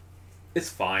 it's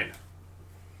fine,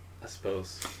 I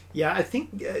suppose. Yeah, I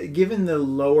think given the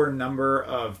lower number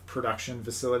of production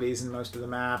facilities in most of the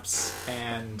maps,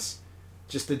 and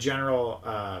just the general,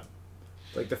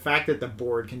 like the fact that the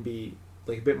board can be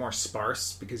like a bit more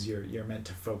sparse because you're meant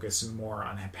to focus more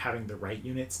on having the right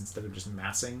units instead of just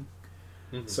massing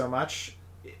so much.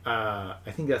 I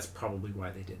think that's probably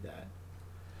why they did that.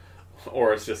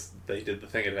 Or it's just they did the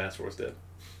thing Advance Wars did.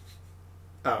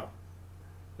 Oh,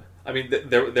 I mean,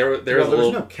 there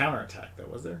was no counterattack though,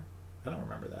 was there? I don't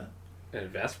remember that. In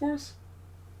Advance Wars?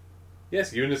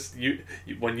 Yes, units.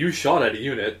 When you shot at a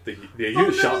unit, the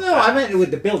unit shot. No, I meant with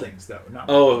the buildings though. Not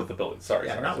with the buildings. Sorry,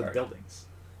 with buildings.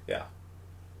 Yeah.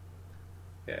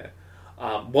 Yeah.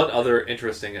 One other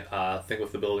interesting thing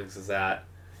with the buildings is that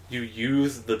you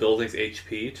use the building's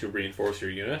HP to reinforce your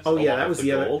units. Oh yeah, that was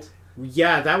the other.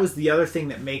 Yeah, that was the other thing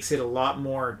that makes it a lot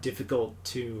more difficult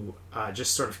to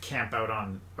just sort of camp out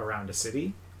around a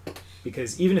city,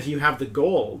 because even if you have the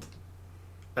gold,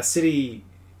 a city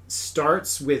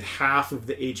starts with half of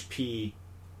the HP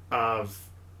of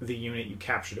the unit you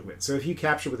captured it with. So if you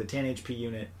capture with a 10 HP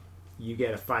unit, you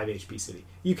get a 5 HP city.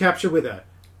 You capture with a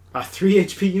 3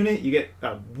 HP unit, you get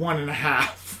a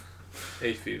 1.5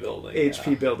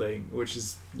 HP building, which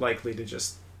is likely to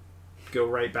just go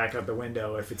right back out the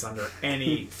window if it's under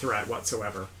any threat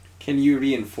whatsoever. Can you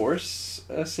reinforce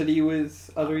a city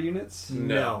with other units?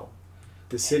 No.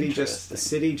 The city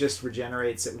just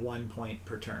regenerates at 1 point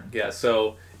per turn. Yeah,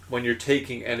 so when you're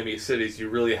taking enemy cities,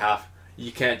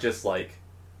 you can't just like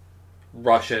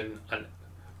rush in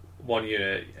one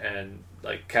unit and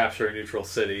like capture a neutral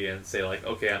city and say like,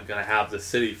 okay, I'm gonna have this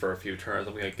city for a few turns.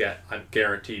 I'm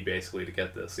guaranteed basically to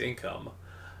get this income.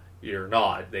 You're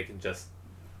not. They can just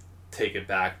take it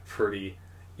back pretty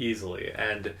easily,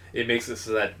 and it makes it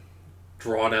so that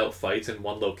drawn out fights in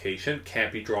one location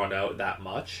can't be drawn out that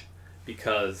much,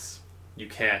 because you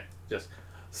can't just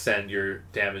send your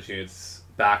damage units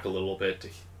back a little bit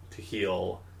to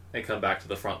heal and come back to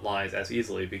the front lines as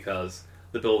easily, because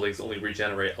the buildings only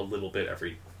regenerate a little bit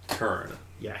every turn.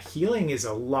 Yeah, healing is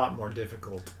a lot more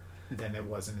difficult than it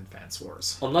was in Advance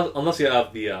Wars. Unless you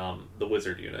have the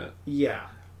wizard unit. Yeah.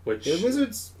 Which, the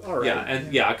wizard's alright. Yeah,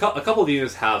 and a couple of the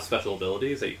units have special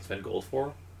abilities that you can spend gold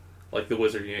for. Like the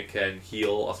wizard unit can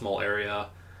heal a small area.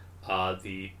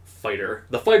 The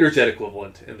fighter jet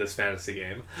equivalent in this fantasy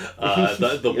game,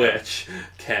 the witch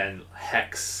can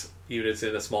hex units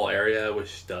in a small area,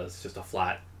 which does just a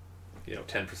flat,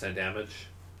 10% damage,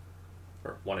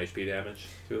 or 1 HP damage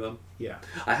to them. Yeah.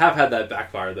 I have had that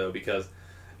backfire though, because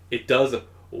it does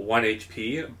 1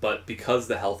 HP, but because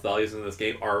the health values in this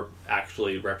game are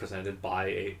actually represented by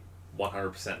a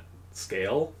 100%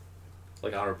 scale,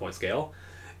 like a 100-point scale,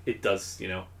 it does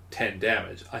 10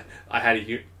 damage. I had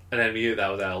an enemy unit that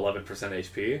was at 11%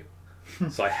 HP,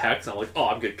 so I hexed and I'm like, oh,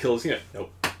 I'm gonna kill this unit.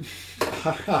 Nope.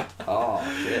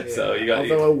 Oh shit. Yeah. So you got,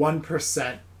 although a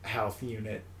 1% health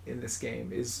unit in this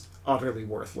game is utterly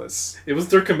worthless. It was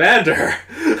their commander.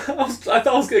 I thought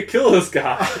I was gonna kill this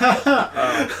guy.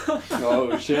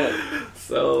 Oh shit.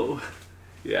 So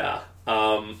yeah.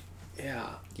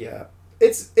 Yeah.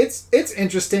 It's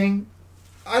interesting.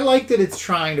 I like that it's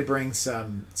trying to bring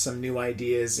some new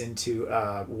ideas into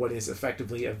what is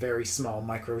effectively a very small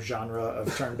micro genre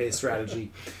of turn-based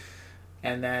strategy.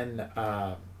 And then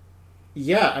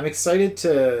I'm excited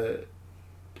to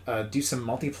do some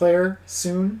multiplayer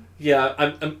soon. Yeah,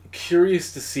 I'm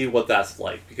curious to see what that's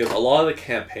like, because a lot of the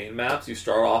campaign maps, you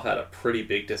start off at a pretty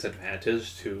big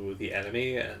disadvantage to the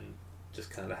enemy, and just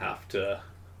kind of have to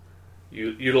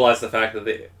utilize the fact that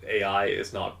the AI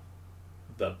is not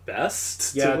the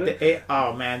best. Yeah, to it.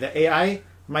 the AI.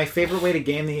 My favorite way to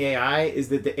game the AI is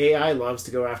that the AI loves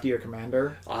to go after your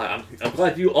commander I'm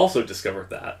glad you also discovered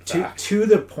that fact. to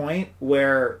the point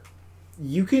where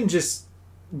you can just,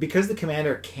 because the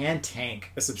commander can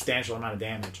tank a substantial amount of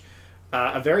damage.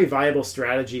 A very viable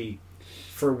strategy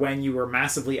for when you are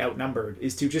massively outnumbered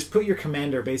is to just put your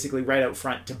commander basically right out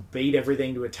front to bait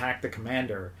everything to attack the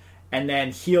commander, and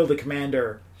then heal the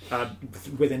commander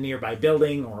with a nearby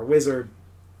building or a wizard.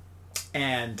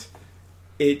 And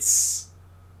it's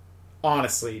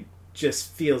honestly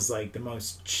just feels like the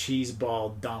most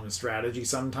cheeseball dumb strategy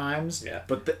sometimes. Yeah.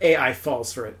 But the AI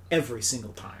falls for it every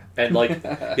single time. And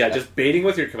just baiting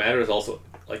with your commander is also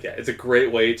it's a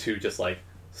great way to just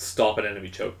stop an enemy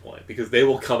choke point, because they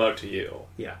will come out to you.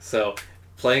 Yeah. So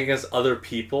playing against other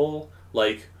people,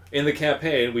 in the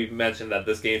campaign, we've mentioned that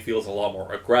this game feels a lot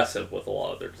more aggressive with a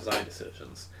lot of their design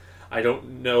decisions. I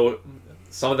don't know.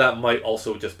 Some of that might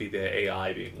also just be the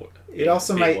AI being. It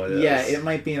also being might, what it yeah, is. it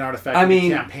might be an artifact of the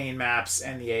campaign maps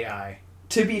and the AI.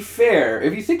 To be fair,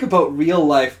 if you think about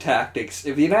real-life tactics,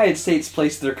 if the United States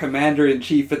placed their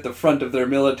commander-in-chief at the front of their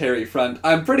military front,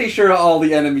 I'm pretty sure all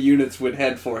the enemy units would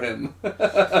head for him.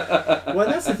 Well,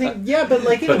 that's the thing. Yeah, but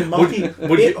in a multi...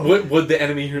 Would the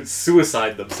enemy units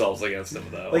suicide themselves against him,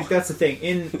 though? That's the thing.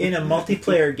 In a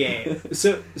multiplayer game,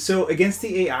 so against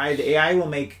the AI will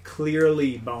make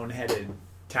clearly boneheaded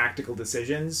tactical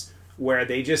decisions where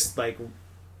they just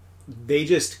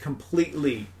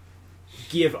completely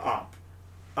give up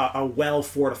a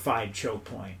well-fortified choke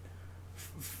point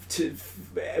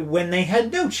when they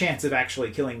had no chance of actually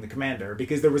killing the commander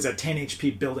because there was a 10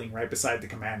 HP building right beside the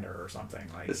commander or something.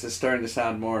 This is starting to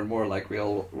sound more and more like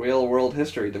real world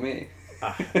history to me.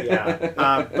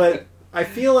 But I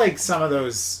feel like some of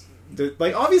those,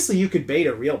 obviously you could bait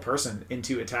a real person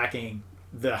into attacking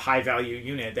the high-value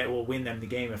unit that will win them the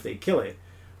game if they kill it.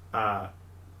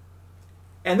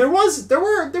 And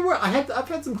I've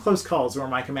had some close calls where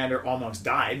my commander almost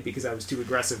died because I was too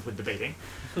aggressive with the baiting.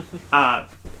 But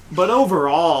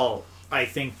overall, I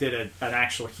think that an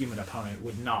actual human opponent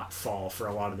would not fall for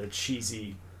a lot of the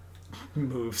cheesy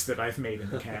moves that I've made in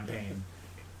the campaign.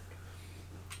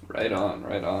 Right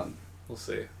on. We'll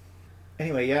see.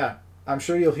 Anyway, yeah, I'm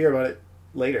sure you'll hear about it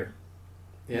later.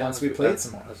 Yeah, once we play it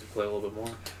some more. As we play a little bit more.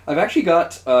 I've actually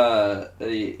got a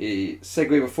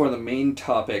segue before the main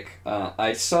topic.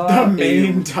 I saw the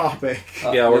main topic.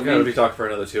 Yeah, we're going to be talking for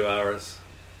another 2 hours.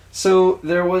 So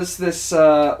there was this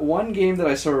one game that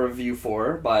I saw a review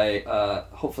for by,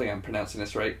 hopefully I'm pronouncing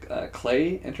this right,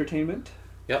 Clay Entertainment.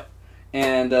 Yep.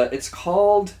 And it's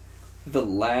called The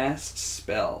Last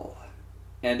Spell.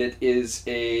 And it is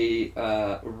a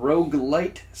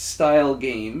roguelite style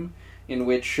game in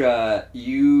which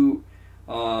you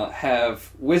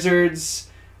have wizards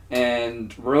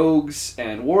and rogues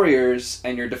and warriors,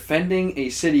 and you're defending a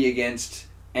city against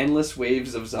endless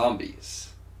waves of zombies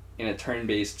in a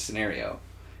turn-based scenario.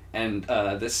 And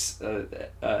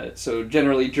so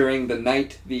generally during the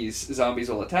night, these zombies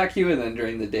will attack you, and then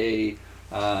during the day,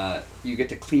 you get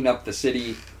to clean up the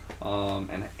city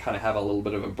and kind of have a little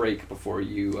bit of a break before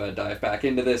you dive back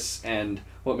into this. And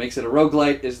what makes it a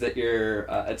roguelite is that you're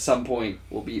at some point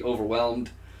will be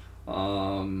overwhelmed,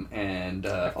 and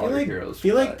all your heroes. I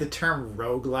feel like the term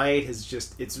roguelite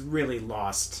it's really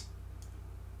lost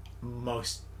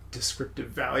most descriptive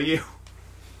value.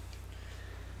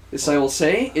 This I will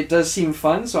say, it does seem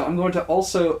fun, so I'm going to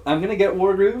get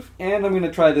Wargroove, and I'm going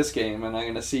to try this game, and I'm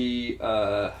going to see...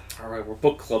 Alright, we're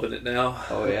book clubbing it now.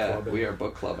 Oh yeah, we are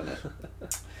book clubbing it.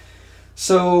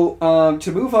 So,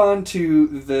 to move on to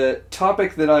the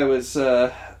topic that I was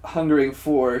hungering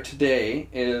for today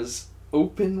is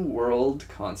open world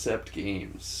concept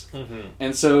games. Mm-hmm.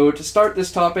 And so to start this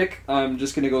topic, I'm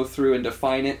just going to go through and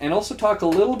define it, and also talk a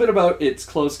little bit about its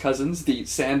close cousins, the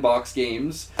sandbox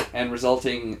games, and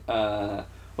resulting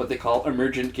what they call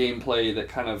emergent gameplay that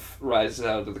kind of rises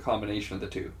out of the combination of the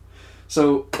two.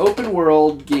 So open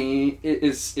world game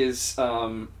is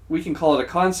we can call it a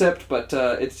concept, but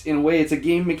it's in a way it's a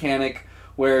game mechanic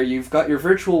where you've got your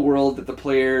virtual world that the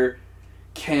player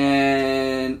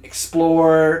can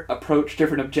explore, approach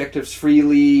different objectives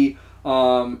freely,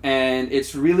 and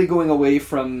it's really going away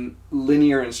from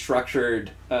linear and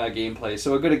structured gameplay.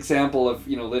 So a good example of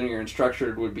linear and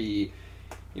structured would be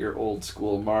your old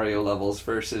school Mario levels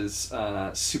versus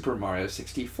Super Mario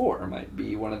 64 might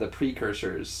be one of the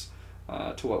precursors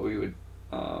to what we would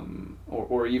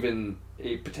or even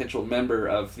a potential member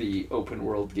of the open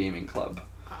world gaming club?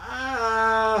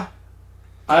 I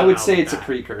I would know say about it's a that.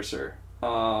 precursor,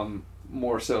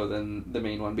 more so than the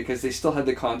main one, because they still had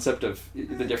the concept of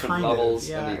the different Kind of, levels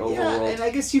yeah. and the overworld. Yeah, and I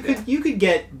guess you could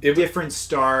get It- different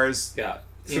stars. Yeah.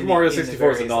 In Super the- Mario in the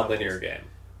 64 is a various non-linear levels. game.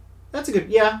 That's a good.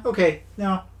 Yeah. Okay.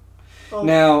 No. Oh,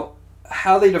 Now,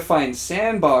 how they define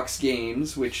sandbox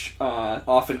games, which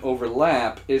often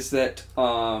overlap, is that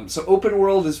so open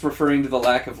world is referring to the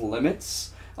lack of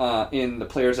limits in the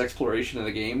player's exploration of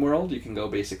the game world. You can go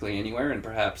basically anywhere and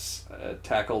perhaps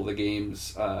tackle the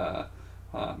game's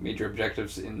major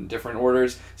objectives in different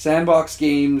orders. Sandbox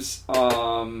games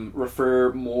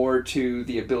refer more to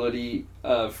the ability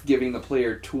of giving the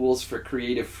player tools for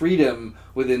creative freedom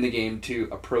within the game to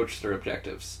approach their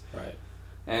objectives. Right.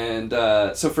 And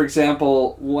so, for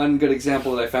example, one good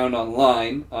example that I found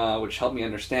online, which helped me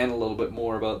understand a little bit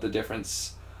more about the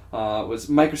difference, was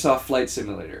Microsoft Flight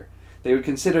Simulator. They would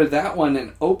consider that one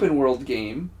an open world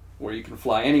game where you can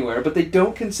fly anywhere, but they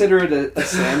don't consider it a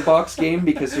sandbox game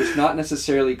because there's not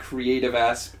necessarily creative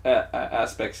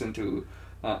aspects into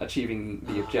achieving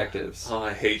the objectives. Oh,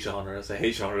 I hate genres. I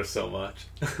hate genres so much.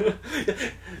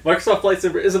 Microsoft Flight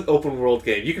Simulator is an open world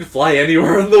game. You can fly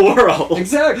anywhere in the world.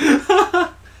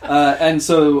 Exactly. And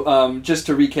so, just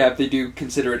to recap, they do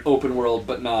consider it open world,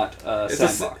 but not It's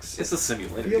sandbox. it's a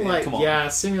simulator I feel game. like Come on. yeah,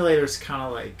 simulator's kind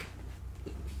of like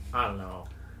I don't know.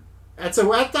 That's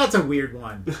a weird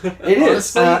one. It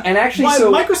is, Honestly, and actually, why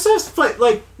so Microsoft's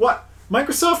Flight what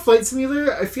Microsoft Flight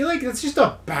Simulator? I feel like that's just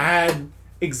a bad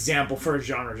example for a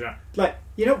genre. Like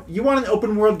you want an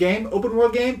open world game?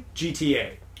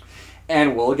 GTA.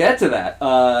 and we'll get to that in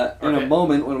a Okay.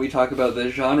 moment when we talk about the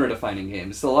genre-defining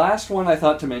games. The last one I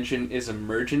thought to mention is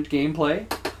emergent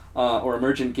gameplay, or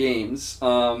emergent games,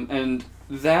 and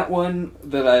that one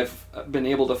that I've been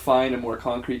able to find a more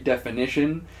concrete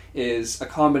definition is a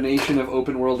combination of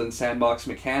open world and sandbox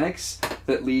mechanics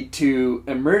that lead to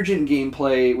emergent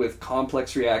gameplay with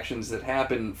complex reactions that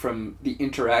happen from the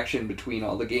interaction between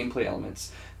all the gameplay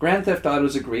elements. Grand Theft Auto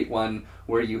is a great one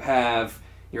where you have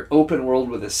your open world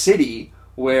with a city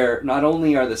where not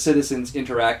only are the citizens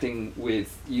interacting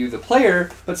with you, the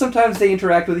player, but sometimes they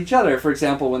interact with each other. For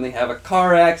example, when they have a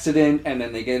car accident and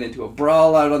then they get into a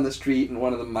brawl out on the street and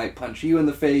one of them might punch you in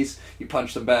the face, you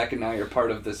punch them back and now you're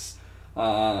part of this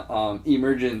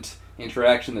emergent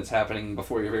interaction that's happening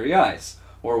before your very eyes.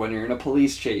 Or when you're in a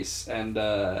police chase and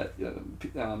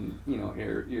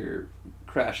you're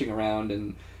crashing around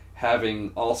and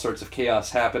having all sorts of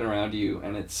chaos happen around you,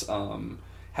 and it's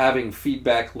having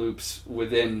feedback loops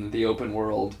within the open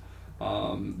world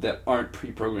that aren't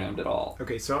pre-programmed at all.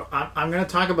 Okay, so I'm going to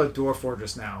talk about Dwarf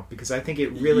Fortress now because I think it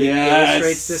really Yes.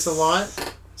 illustrates this a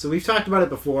lot. So we've talked about it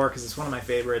before because it's one of my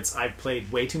favorites. I've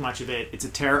played way too much of it. It's a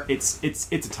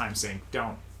time sink.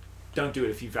 Don't do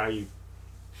it if you value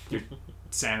your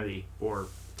sanity or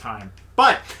time.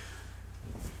 But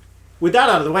with that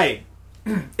out of the way,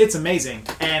 it's amazing.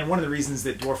 And one of the reasons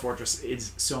that Dwarf Fortress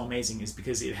is so amazing is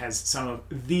because it has some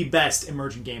of the best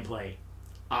emergent gameplay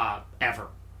ever.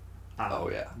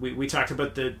 Oh, yeah. We talked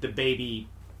about the baby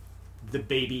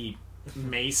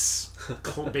mace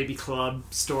baby club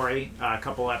story a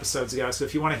couple episodes ago. So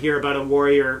if you want to hear about a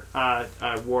warrior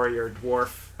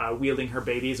dwarf wielding her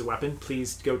baby as a weapon,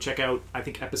 please go check out I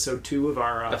think episode 2 of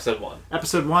our Episode 1.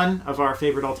 episode 1 of our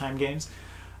favorite all-time games.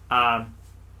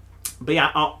 But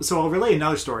yeah, I'll relay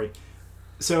another story.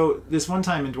 So this one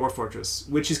time in Dwarf Fortress,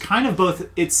 which is kind of both,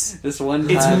 it's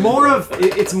more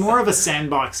of a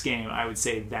sandbox game, I would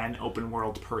say, than open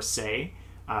world per se,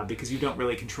 because you don't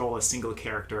really control a single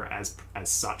character as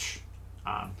such.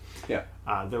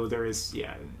 Though there is,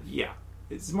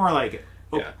 it's more like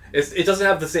It doesn't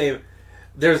have the same.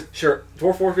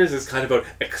 Dwarf Fortress is kind of about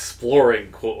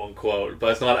exploring, quote unquote,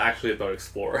 but it's not actually about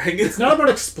exploring. It's not about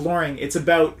exploring. It's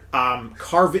about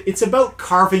carving. It's about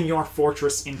carving your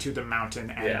fortress into the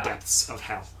mountain and depths of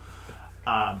hell.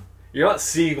 You're not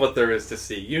seeing what there is to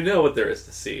see. You know what there is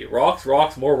to see. Rocks,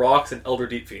 more rocks, and Elder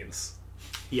Deep Fiends.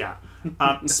 Yeah.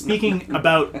 Speaking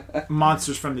about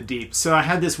monsters from the deep, so I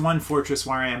had this one fortress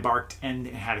where I embarked and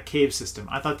it had a cave system.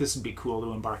 I thought this would be cool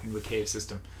to embark into a cave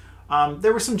system.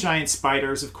 There were some giant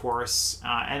spiders, of course,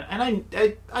 and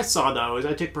I saw those.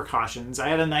 I took precautions. I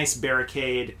had a nice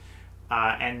barricade,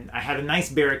 and I had a nice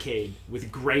barricade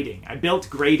with grating. I built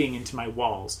grating into my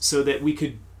walls so that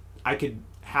I could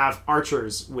have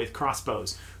archers with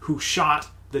crossbows who shot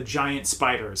the giant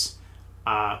spiders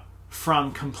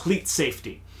from complete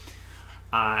safety.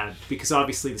 Because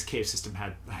obviously this cave system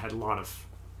had a lot of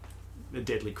the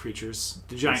deadly creatures,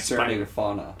 the giant Concerning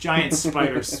fauna. giant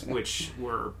spiders, which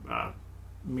were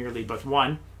merely but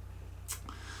one.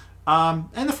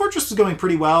 And the fortress was going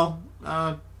pretty well.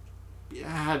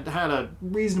 Had a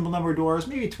reasonable number of dwarves,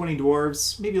 maybe 20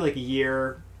 dwarves, maybe like a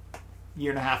year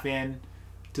and a half in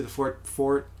to the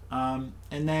fort. And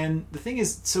then the thing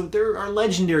is, so there are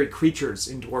legendary creatures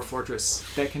in Dwarf Fortress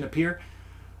that can appear.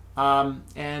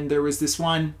 And there was this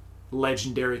one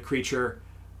legendary creature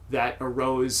that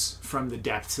arose from the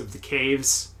depths of the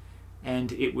caves,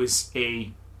 and it was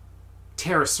a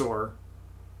pterosaur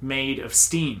made of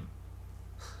steam.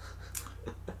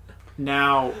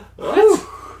 Now, What?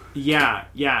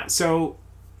 yeah. So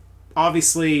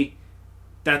obviously,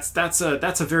 that's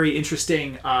a very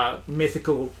interesting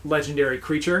mythical legendary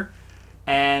creature,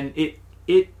 and it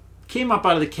came up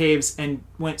out of the caves and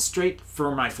went straight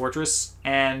for my fortress.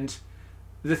 And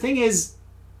the thing is,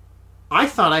 I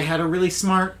thought I had a really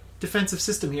smart defensive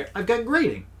system here. I've got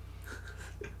grating,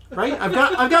 right? I've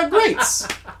got grates,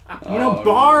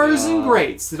 bars and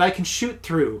grates that I can shoot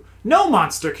through. No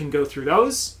monster can go through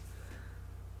those.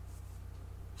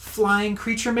 Flying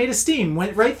creature made of steam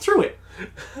went right through it.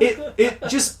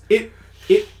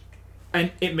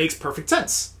 And it makes perfect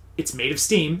sense. It's made of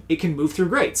steam. It can move through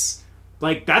grates.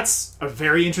 Like, that's a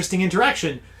very interesting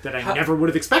interaction that I never would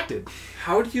have expected.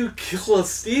 How do you kill a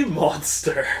steam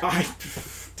monster?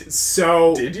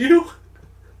 Did you?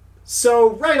 So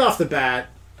right off the bat,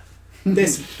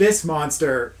 this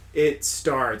monster, it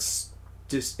starts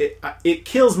just it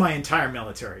kills my entire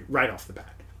military right off the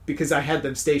bat, because I had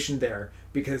them stationed there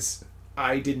because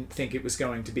I didn't think it was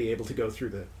going to be able to go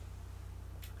through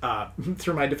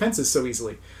through my defenses so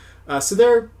easily. So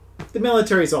the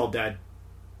military's all dead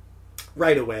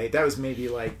right away. That was maybe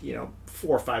 4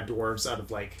 or 5 dwarves out of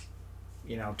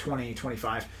 20,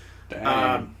 25.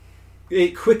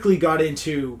 It quickly got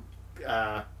into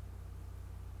the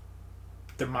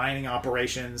mining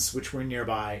operations, which were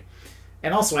nearby.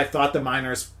 And also I thought the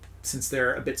miners, since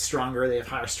they're a bit stronger, they have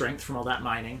higher strength from all that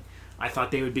mining, I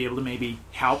thought they would be able to maybe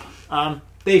help.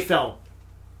 They fell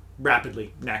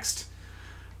rapidly next.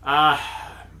 At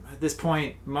this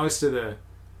point, most of the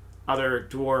other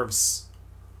dwarves,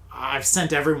 I've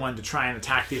sent everyone to try and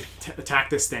attack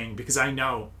this thing, because I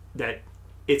know that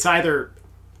it's either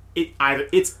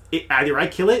I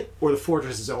kill it or the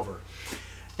fortress is over.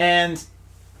 And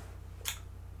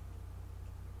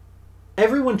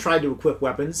everyone tried to equip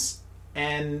weapons,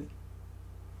 and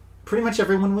pretty much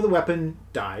everyone with a weapon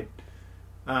died.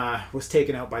 Was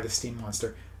taken out by the steam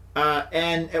monster.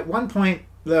 And at one point,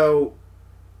 though,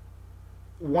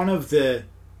 one of the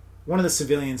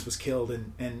civilians was killed,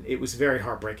 and it was very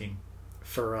heartbreaking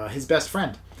for his best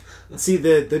friend. See,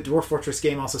 the Dwarf Fortress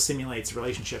game also simulates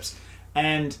relationships.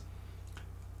 And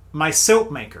my soap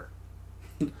maker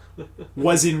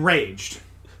was enraged.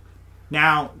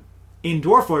 Now, in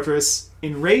Dwarf Fortress,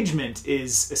 enragement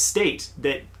is a state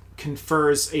that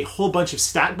confers a whole bunch of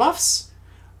stat buffs,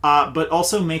 but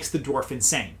also makes the dwarf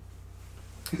insane.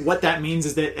 What that means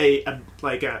is that a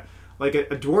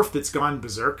dwarf that's gone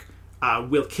berserk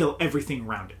will kill everything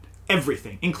around it.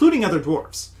 Everything, including other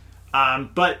dwarves.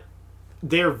 But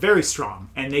they're very strong,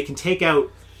 and they can take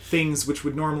out things which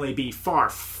would normally be far,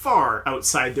 far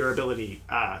outside their ability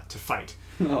to fight.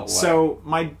 Oh, wow.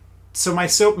 So my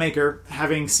soap maker,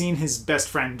 having seen his best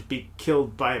friend be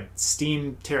killed by a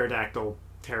steam pterodactyl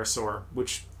pterosaur,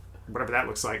 which whatever that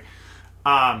looks like,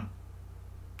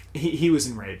 he was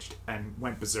enraged and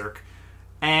went berserk.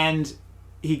 And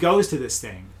he goes to this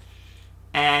thing,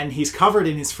 and he's covered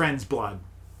in his friend's blood,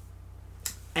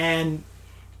 and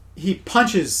he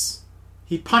punches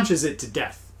it to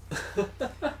death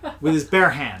with his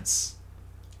bare hands.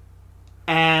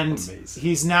 And Amazing.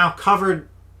 he's now covered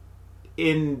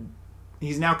in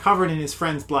his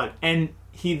friend's blood. And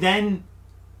he then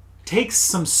takes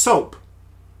some soap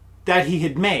that he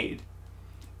had made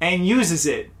and uses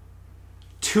it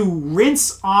to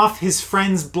rinse off his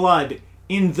friend's blood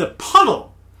in the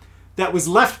puddle that was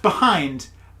left behind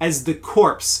as the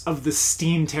corpse of the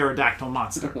steam pterodactyl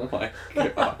monster. Oh my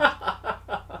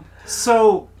god.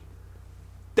 So,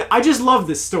 I just love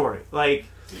this story. Like,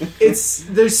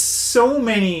 there's so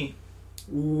many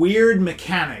weird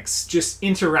mechanics just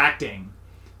interacting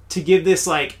to give this,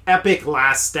 epic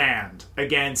last stand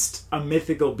against a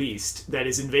mythical beast that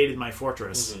has invaded my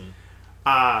fortress.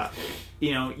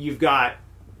 Mm-hmm. You've got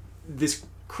this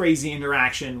crazy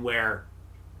interaction where,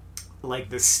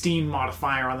 the steam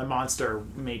modifier on the monster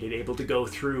made it able to go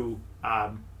through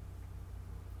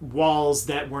walls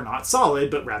that were not solid,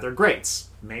 but rather grates.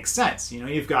 Makes sense.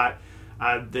 You've got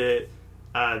the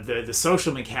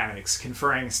social mechanics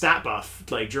conferring a stat buff,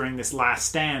 during this last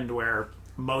stand where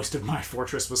most of my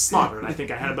fortress was slaughtered. I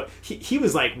think I had he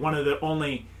was one of the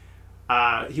only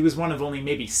He was one of only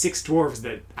maybe 6 dwarves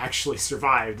that actually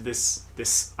survived this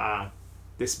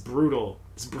brutal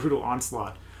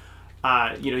onslaught.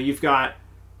 You've got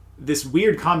this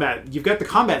weird combat. You've got the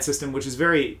combat system, which is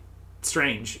very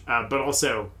strange, but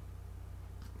also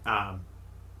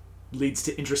leads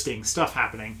to interesting stuff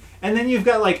happening. And then you've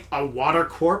got like a water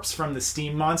corpse from the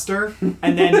steam monster,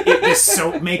 and then the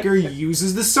soap maker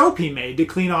uses the soap he made to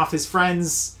clean off his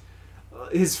friends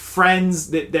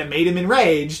that made him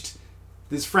enraged,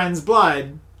 his friend's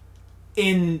blood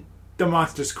in the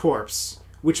monster's corpse,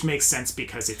 which makes sense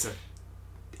because it's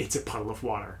a puddle of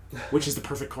water, which is the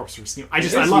perfect corpse for steam. I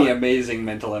love it. Amazing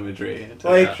mental imagery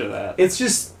to capture that. It's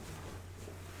just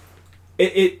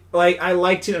it like I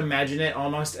like to imagine it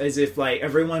almost as if like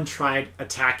everyone tried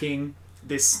attacking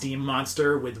this steam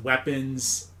monster with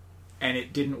weapons and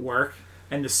it didn't work,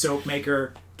 and the soap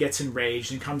maker gets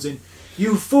enraged and comes in.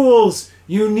 You fools!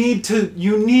 You need to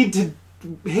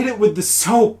hit it with the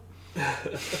soap.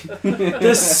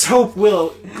 The soap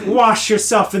will wash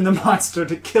yourself in the monster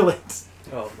to kill it.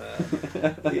 Oh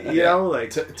man! Like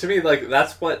to me, like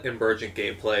that's what emergent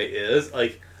gameplay is.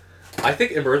 Like, I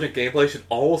think emergent gameplay should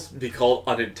almost be called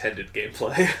unintended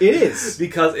gameplay. It is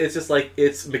because it's just like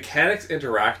it's mechanics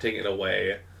interacting in a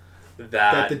way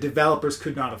that the developers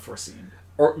could not have foreseen.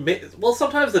 Well,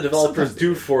 sometimes the developers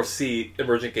do foresee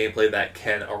emergent gameplay that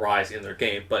can arise in their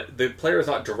game, but the player is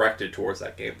not directed towards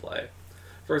that gameplay.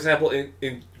 For example,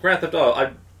 in Grand Theft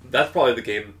Auto, that's probably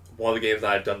one of the games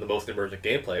that I've done the most emergent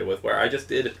gameplay with, where I just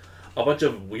did a bunch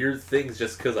of weird things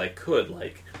just because I could.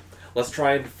 Like, let's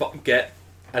try and get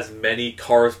as many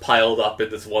cars piled up in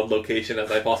this one location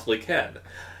as I possibly can.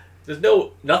 There's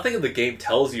nothing in the game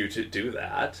tells you to do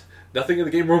that. Nothing in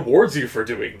the game rewards you for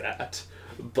doing that.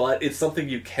 But it's something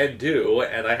you can do,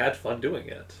 and I had fun doing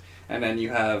it. And then you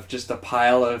have just a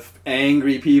pile of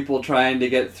angry people trying to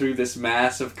get through this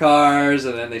mass of cars,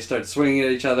 and then they start swinging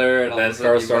at each other, and all then of a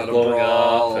sudden cars start blowing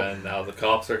brawl. up, and now the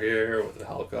cops are here with the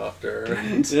helicopter.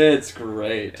 It's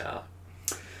great. Yeah.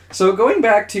 So going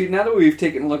back to, now that we've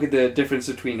taken a look at the difference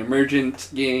between emergent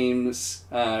games,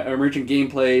 emergent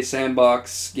gameplay,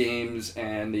 sandbox games,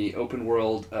 and the open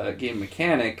world game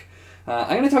mechanic,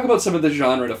 I'm going to talk about some of the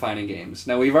genre-defining games.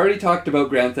 Now, we've already talked about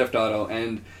Grand Theft Auto,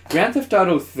 and Grand Theft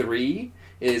Auto 3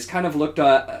 is kind of looked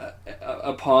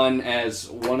upon as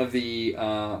one of the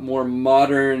more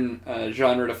modern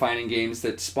genre-defining games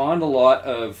that spawned a lot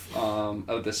of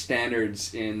the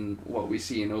standards in what we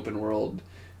see in open-world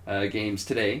games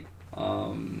today.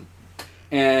 But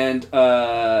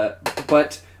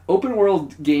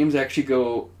open-world games actually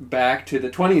go back to the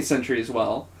 20th century as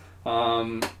well.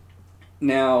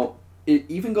 Now, it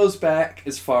even goes back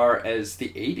as far as the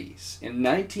 80s. In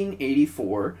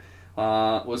 1984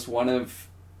 was one of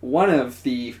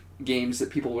the games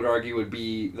that people would argue would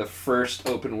be the first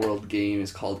open world game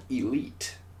is called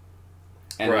Elite.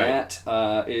 And that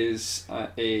is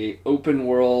a open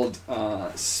world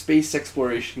space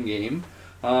exploration game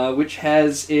which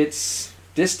has its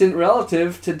distant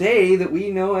relative today that we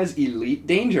know as Elite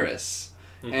Dangerous.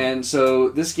 Mm-hmm. And so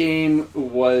this game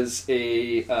was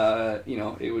it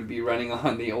would be running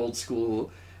on the old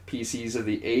school PCs of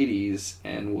the 80s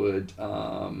and would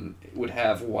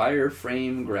have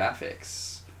wireframe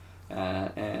graphics.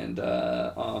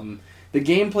 The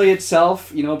gameplay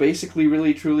itself, basically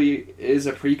really truly is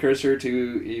a precursor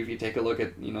to, if you take a look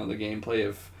at, the gameplay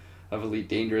of Elite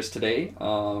Dangerous today,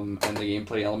 and the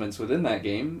gameplay elements within that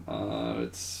game.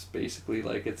 It's basically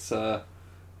like it's a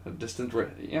distant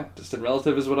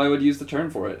relative is what I would use the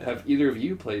term for it. Have either of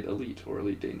you played Elite or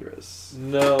Elite Dangerous?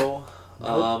 No.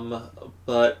 Nope.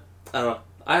 But I don't know.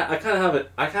 I kind of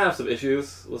have some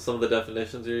issues with some of the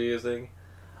definitions you're using,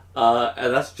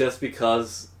 and that's just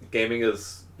because gaming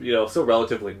is so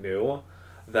relatively new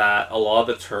that a lot of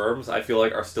the terms I feel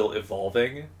like are still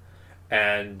evolving,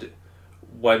 and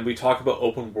when we talk about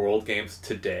open world games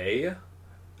today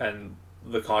and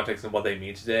the context and what they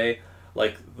mean today,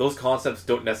 like, those concepts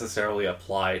don't necessarily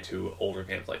apply to older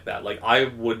games like that. Like, I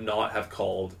would not have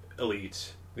called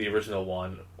Elite, the original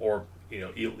one, or,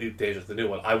 Elite Dangerous, the new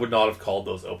one, I would not have called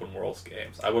those open world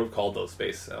games. I would have called those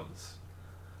space sims.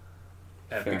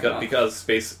 And because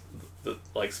space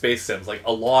sims, like,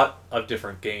 a lot of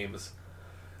different games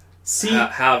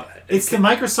have... It's the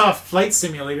Microsoft Flight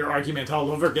Simulator argument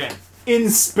all over again. In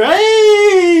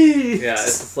space! Yeah,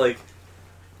 it's just like,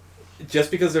 just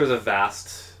because there's a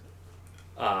vast...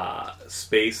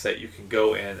 space that you can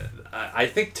go in. I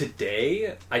think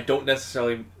today, I don't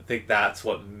necessarily think that's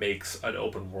what makes an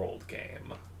open world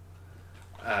game.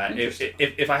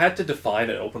 If I had to define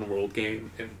an open world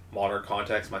game in modern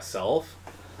context myself,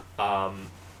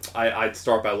 I'd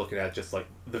start by looking at just like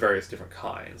the various different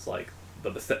kinds. Like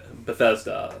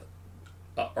Bethesda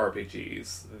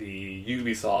RPGs, the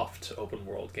Ubisoft open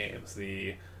world games,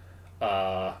 the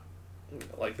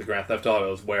like the Grand Theft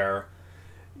Autos, where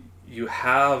you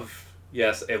have,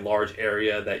 yes, a large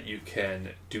area that you can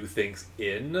do things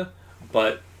in,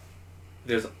 but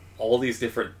there's all these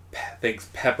different things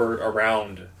peppered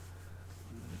around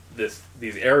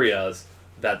these areas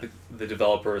that the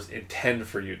developers intend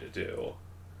for you to do.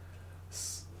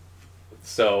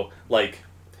 So, like,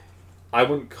 I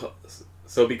wouldn't...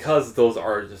 So because those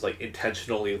are just, like,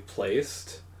 intentionally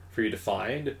placed for you to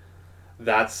find,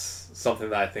 that's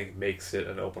something that I think makes it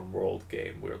an open world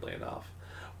game, weirdly enough.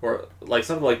 Or, like,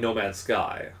 something like No Man's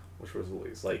Sky, which was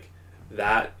released, like,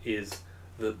 that is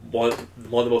one of the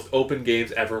most open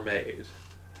games ever made.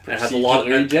 And has a lot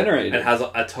generated. And has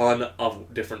a ton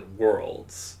of different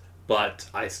worlds. But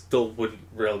I still wouldn't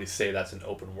really say that's an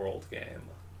open world game.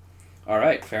 All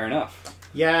right, fair enough.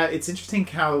 Yeah, it's interesting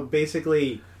how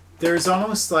basically there's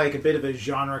almost like a bit of a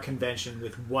genre convention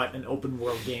with what an open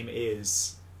world game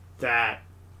is, that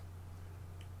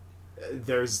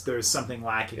there's something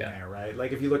lacking there, right?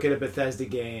 Like if you look at a Bethesda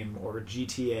game or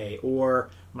GTA, or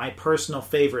my personal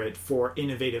favorite for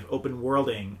innovative open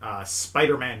worlding,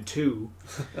 Spider-Man 2.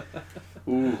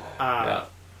 Ooh. Yeah.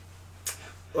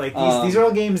 Like these are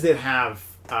all games that have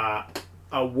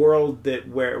a world that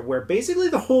where basically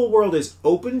the whole world is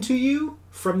open to you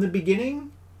from the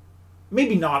beginning.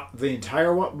 Maybe not the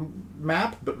entire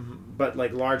map, but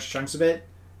like large chunks of it,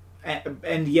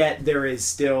 and yet there is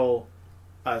still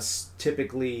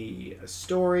typically a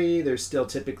story. There's still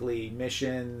typically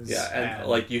missions. Yeah, and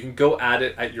like you can go at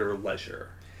it at your leisure.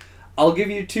 I'll give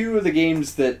you two of the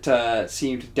games that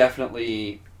seem to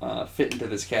definitely fit into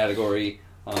this category.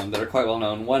 That are quite well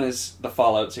known. One is the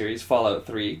Fallout series, Fallout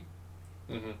 3.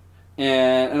 Mm-hmm.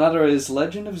 And another is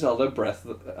Legend of Zelda Breath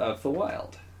of the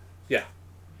Wild. Yeah.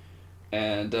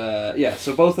 And,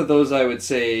 so both of those, I would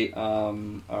say,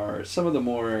 are some of the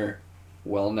more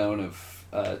well-known of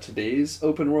today's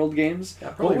open-world games.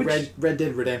 Yeah, probably Red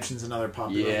Dead Redemption's another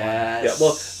popular one.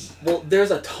 Yes. Yeah, well,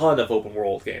 there's a ton of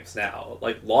open-world games now.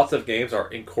 Like, lots of games are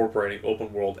incorporating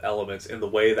open-world elements in the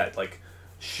way that, like,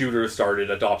 shooters started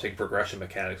adopting progression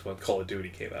mechanics when Call of Duty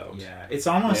came out. Yeah, it's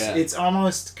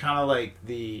almost kind of like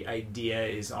the idea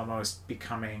is almost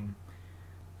becoming.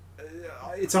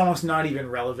 It's almost not even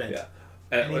relevant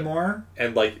anymore.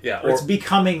 And like, yeah, or it's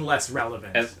becoming less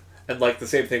relevant. And like the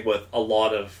same thing with a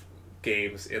lot of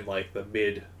games in like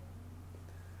the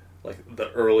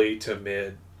early to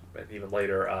mid, and even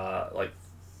later, like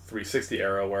 360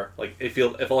 era, where like it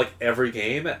felt like every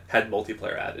game had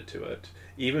multiplayer added to it,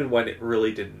 even when it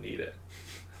really didn't need it.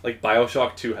 Like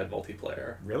BioShock 2 had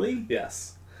multiplayer. Really?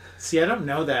 Yes. See, I don't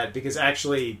know that, because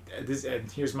actually,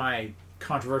 here's my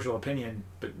controversial opinion,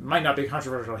 but it might not be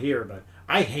controversial here, but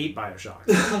I hate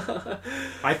BioShock.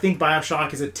 I think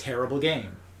BioShock is a terrible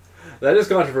game. That is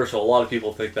controversial. A lot of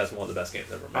people think that's one of the best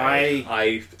games ever made.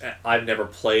 I've never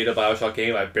played a BioShock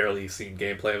game. I've barely seen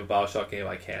gameplay of a BioShock game.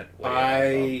 I can't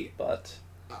wait. But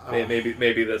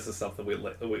maybe this is something we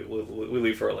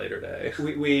leave for a later day.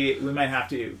 We might have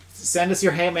to send us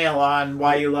your hate mail on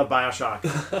why you love BioShock.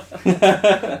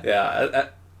 Yeah,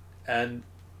 and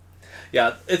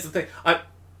yeah, it's the thing. I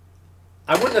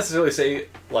wouldn't necessarily say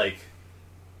like.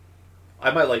 I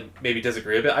might like maybe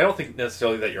disagree a bit. I don't think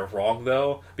necessarily that you're wrong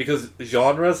though, because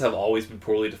genres have always been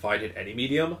poorly defined in any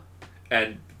medium,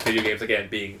 and video games again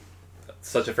being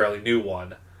such a fairly new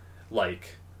one,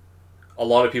 like a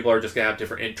lot of people are just gonna have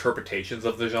different interpretations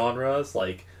of the genres.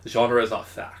 Like genre is not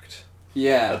fact.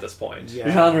 Yeah. At this point.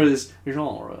 Yeah. Genre is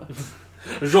genre.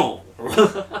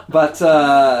 Genre. But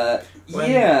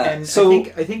and so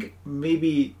I think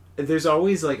maybe there's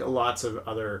always like lots of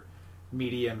other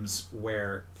mediums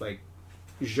where like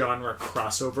genre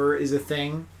crossover is a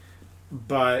thing,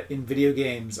 but in video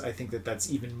games I think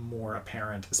that's even more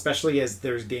apparent, especially as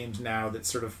there's games now that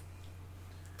sort of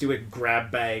do a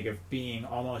grab bag of being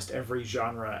almost every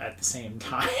genre at the same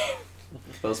time.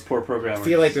 Those poor programmers. I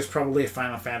feel like there's probably a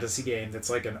Final Fantasy game that's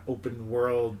like an open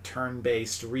world,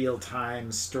 turn-based,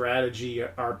 real-time strategy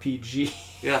RPG.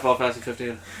 Yeah, Final Fantasy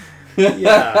 15.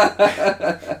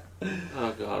 Yeah.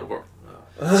 Oh god,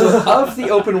 So, of the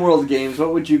open world games,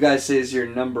 what would you guys say is your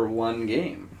number one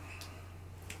game?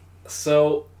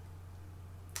 So,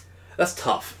 that's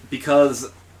tough,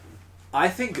 because I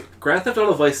think Grand Theft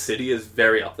Auto Vice City is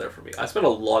very up there for me. I spent a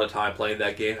lot of time playing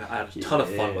that game. I had a ton of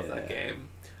fun with that game.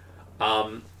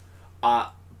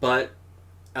 But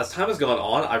as time has gone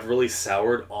on, I've really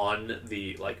soured on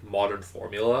the like modern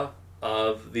formula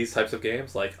of these types of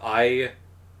games. Like, I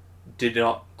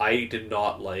I did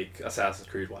not like Assassin's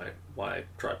Creed when I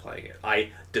tried playing it.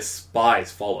 I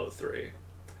despise Fallout 3.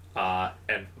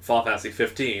 And Final Fantasy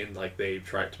 15, like, they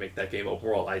tried to make that game open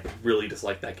world. I really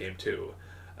dislike that game too.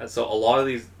 And so a lot of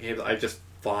these games, I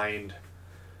find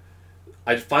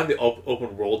the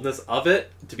open worldness of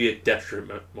it to be a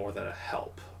detriment more than a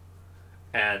help.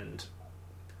 And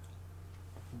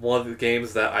one of the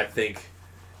games that I think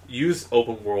used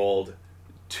open world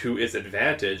to its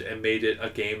advantage and made it a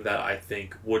game that I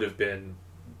think would have been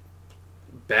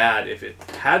bad if it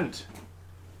hadn't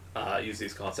used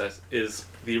these concepts is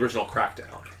the original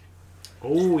Crackdown.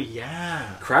 Oh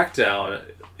yeah, Crackdown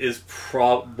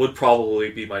would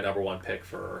probably be my number one pick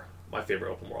for my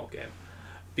favorite open world game,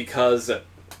 because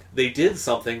they did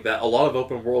something that a lot of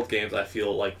open world games I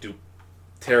feel like do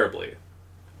terribly.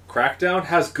 Crackdown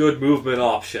has good movement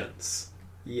options.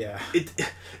 Yeah.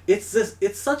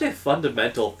 It's such a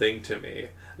fundamental thing to me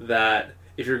that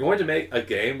if you're going to make a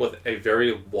game with a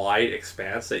very wide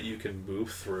expanse that you can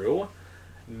move through,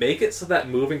 make it so that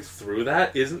moving through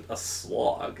that isn't a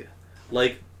slog.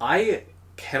 Like, I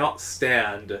cannot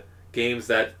stand games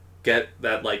that get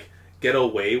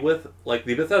away with, like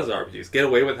the Bethesda RPGs, get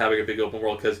away with having a big open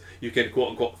world because you can quote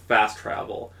unquote fast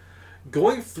travel.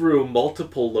 Going through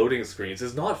multiple loading screens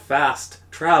is not fast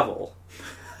travel.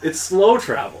 It's slow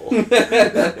travel.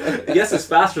 Yes, it's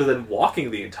faster than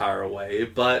walking the entire way,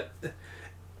 but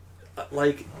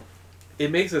like,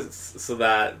 it makes it so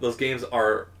that those games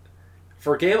are,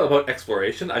 for a game about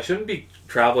exploration, I shouldn't be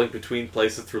traveling between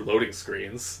places through loading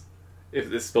screens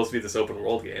if it's supposed to be this open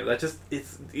world game. That just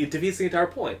it defeats the entire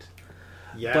point.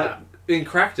 Yeah. But in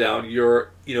Crackdown,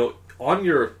 you're on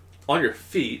your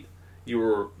feet.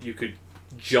 You could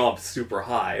jump super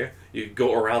high. You could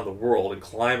go around the world and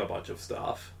climb a bunch of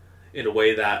stuff in a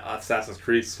way that Assassin's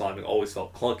Creed's climbing always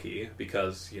felt clunky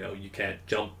because you can't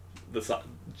jump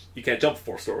you can't jump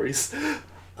 4 stories.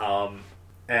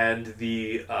 And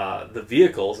the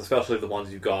vehicles, especially the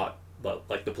ones you got,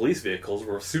 like the police vehicles,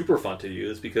 were super fun to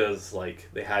use because like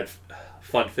they had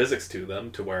fun physics to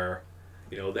them, to where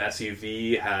the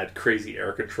SUV had crazy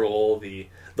air control. The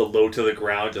low to the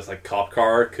ground, just like cop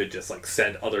car, could just like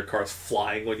send other cars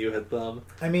flying when you hit them.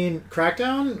 I mean,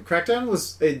 Crackdown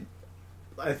was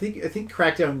I think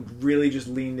Crackdown really just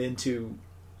leaned into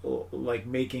like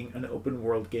making an open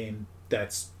world game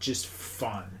that's just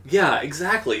fun. Yeah,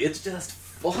 exactly. It's just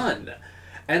fun.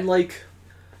 And like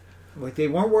they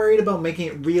weren't worried about making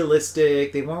it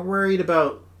realistic. They weren't worried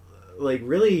about like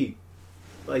really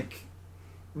like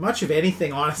much of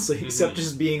anything, honestly, except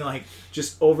just being like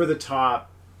just over the top,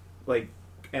 like,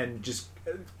 and just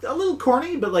a little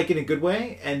corny, but like in a good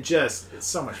way, and just it's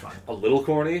so much fun. A little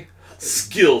corny?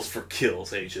 Skills for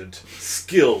kills, agent.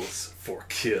 Skills for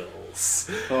kills.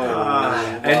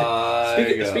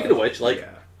 And speaking of which, like,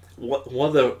 one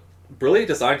of the brilliant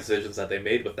design decisions that they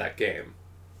made with that game,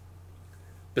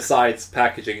 besides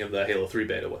packaging in the Halo 3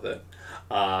 beta with it,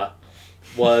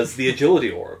 was the agility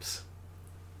orbs.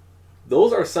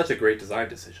 Those are such a great design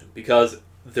decision because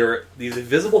they're these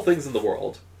invisible things in the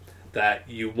world that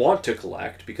you want to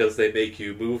collect because they make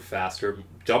you move faster,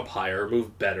 jump higher,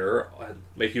 move better, and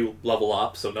make you level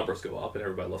up so numbers go up, and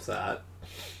everybody loves that.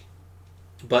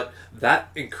 But that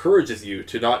encourages you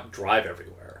to not drive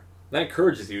everywhere. That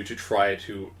encourages you to try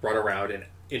to run around and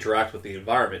interact with the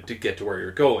environment to get to where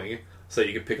you're going so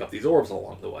you can pick up these orbs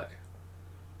along the way.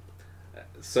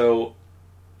 So,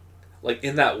 like,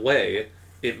 in that way,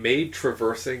 it made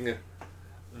traversing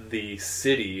the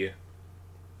city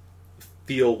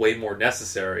feel way more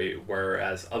necessary,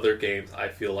 whereas other games, I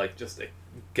feel like just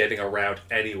getting around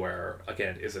anywhere,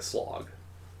 again, is a slog.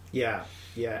 Yeah.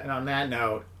 And on that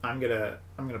note, I'm gonna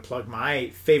plug my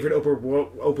favorite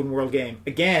open world game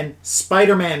again,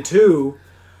 Spider-Man 2.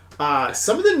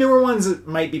 Some of the newer ones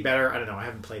might be better. I don't know. I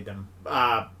haven't played them,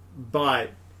 but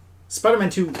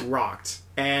Spider-Man 2 rocked,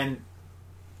 and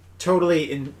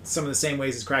totally in some of the same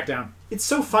ways as Crackdown. It's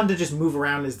so fun to just move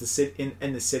around as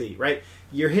in the city, right?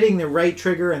 You're hitting the right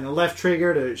trigger and the left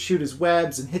trigger to shoot his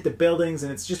webs and hit the buildings,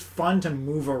 and it's just fun to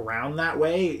move around that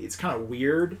way. It's kind of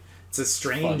weird. It's a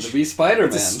strange... Fun to be Spider-Man.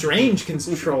 It's a strange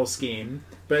control scheme,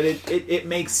 but it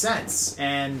makes sense,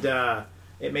 and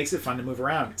it makes it fun to move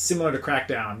around. Similar to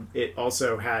Crackdown, it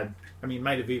also had... I mean,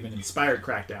 might have even inspired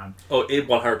Crackdown. Oh, it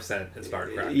 100%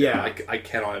 inspired Crackdown. Yeah. I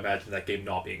cannot imagine that game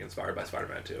not being inspired by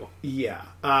Spider-Man 2. Yeah.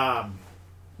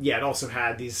 It also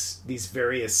had these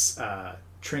various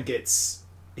trinkets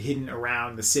hidden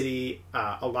around the city,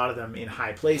 a lot of them in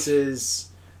high places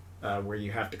where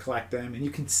you have to collect them, and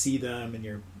you can see them, and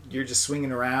you're just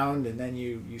swinging around, and then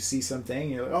you see something,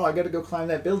 and you're like, oh, I got to go climb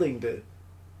that building to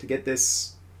get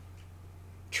this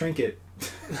trinket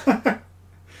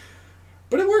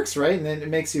But it works, right? And then it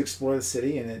makes you explore the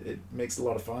city, and it makes it a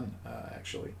lot of fun,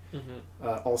 actually.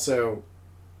 Also,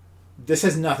 this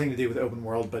has nothing to do with open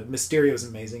world, but Mysterio is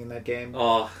amazing in that game.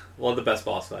 Oh, one of the best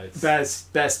boss fights.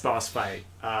 Best boss fight.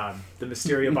 The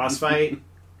Mysterio boss fight,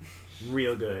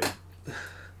 real good.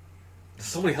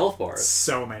 So many health bars.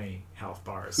 So many health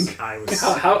bars. I was.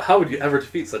 How would you ever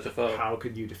defeat such a foe? How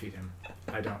could you defeat him?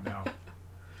 I don't know.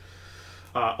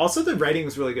 Also, the writing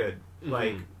was really good.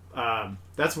 Like,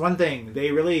 that's one thing.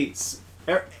 They really...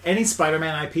 Any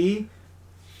Spider-Man IP,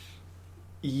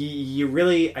 you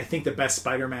really... I think the best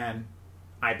Spider-Man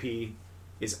IP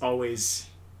is always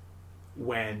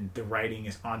when the writing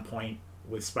is on point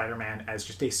with Spider-Man as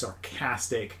just a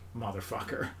sarcastic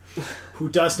motherfucker who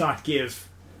does not give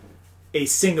a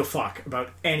single fuck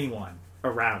about anyone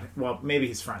around him. Well, maybe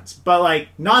his friends. But, like,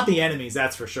 not the enemies,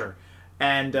 that's for sure.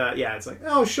 And, yeah, it's like,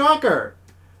 oh, shocker.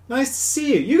 Nice to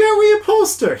see you. You got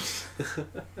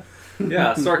reupholstered.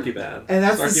 Yeah, Starkey Man. And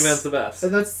that's Starkey Man's the best.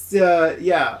 And that's,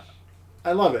 yeah.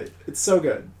 I love it. It's so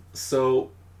good. So,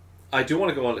 I do want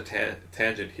to go on a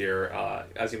tangent here,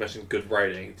 as you mentioned, good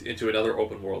writing, into another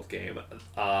open world game,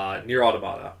 Nier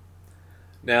Automata.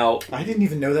 Now... I didn't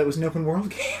even know that was an open world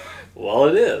game. Well,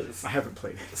 it is. I haven't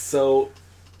played it. So,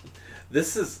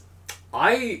 this is...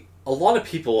 A lot of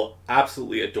people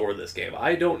absolutely adore this game.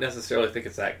 I don't necessarily think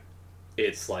it's like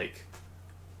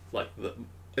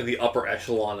in the upper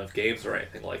echelon of games or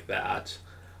anything like that,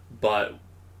 but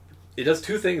it does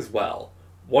two things well.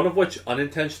 One of which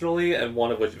unintentionally, and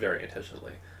one of which very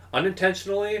intentionally.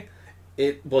 Unintentionally,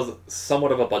 it was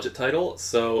somewhat of a budget title,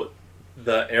 so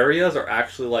the areas are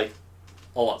actually like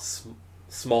a lot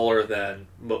smaller than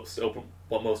most open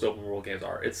world games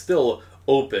are. It's still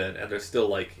open, and there's still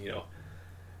like, you know,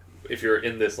 if you're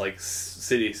in this like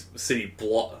city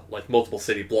block, like multiple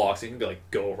city blocks, you can like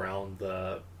go around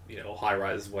the, you know, high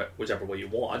rise whichever way you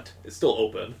want. It's still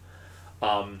open,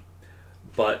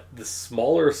 but the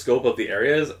smaller scope of the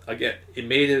areas, again, it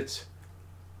made it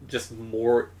just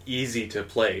more easy to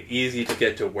play, easy to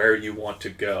get to where you want to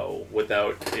go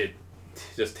without it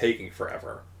just taking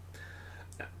forever.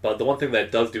 But the one thing that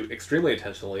it does do extremely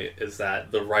intentionally is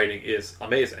that the writing is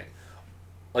amazing.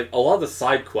 Like, a lot of the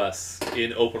side quests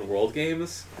in open world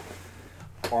games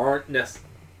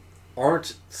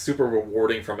aren't super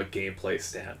rewarding from a gameplay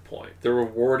standpoint. They're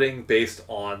rewarding based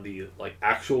on the like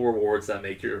actual rewards that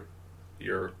make your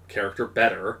character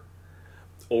better,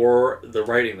 or the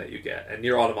writing that you get. And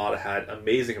Nier Automata had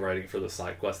amazing writing for the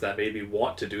side quests that made me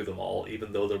want to do them all,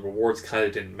 even though the rewards kind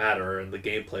of didn't matter and the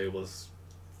gameplay was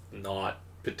not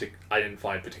I didn't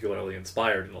find particularly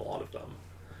inspired in a lot of them.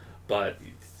 But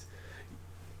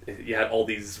you had all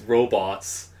these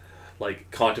robots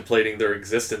like contemplating their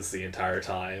existence the entire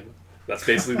time. That's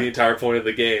basically the entire point of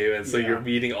the game, and so you're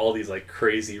meeting all these like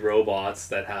crazy robots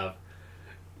that have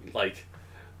like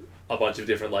a bunch of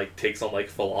different like takes on like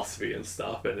philosophy and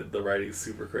stuff, and the writing's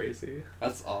super crazy.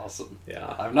 That's awesome.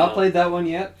 Yeah, I've not played that one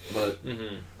yet, but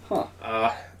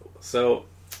so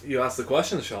you asked the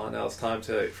question, Sean. Now it's time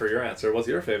for your answer. What's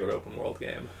your favorite open world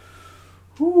game?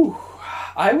 Whew.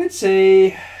 I would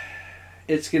say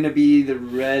it's going to be the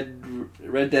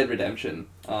Red Dead Redemption.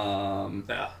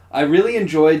 I really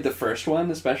enjoyed the first one,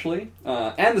 especially,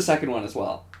 and the second one as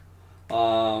well.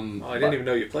 I didn't even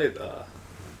know you played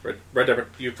Red Dead.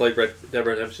 You played Red Dead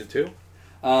Redemption 2?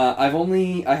 I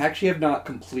actually have not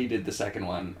completed the second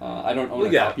one. I don't own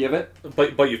a copy of it.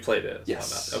 But you played it.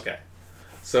 Yes. Okay.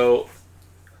 So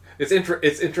it's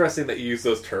interesting that you use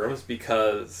those terms,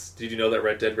 because did you know that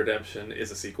Red Dead Redemption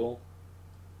is a sequel?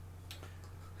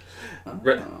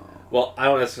 Well, I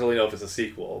don't necessarily know if it's a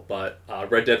sequel, but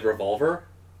Red Dead Revolver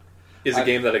is a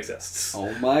game that exists.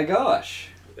 Oh my gosh.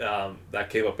 That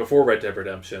came up before Red Dead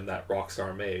Redemption that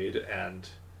Rockstar made, and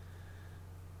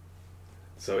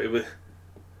so it was.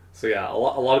 So yeah, a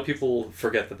lot of people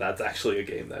forget that that's actually a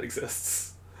game that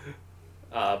exists.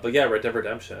 But yeah, Red Dead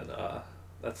Redemption,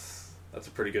 that's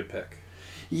a pretty good pick.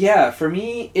 Yeah, for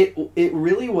me, it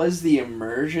really was the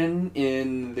immersion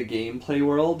in the gameplay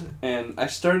world, and I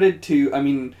started to. I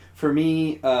mean, for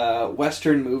me,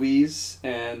 Western movies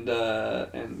and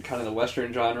kind of the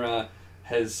Western genre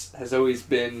has always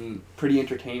been pretty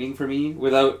entertaining for me.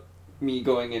 Without me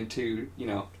going into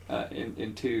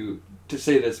into to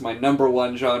say that's my number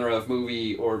one genre of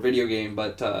movie or video game,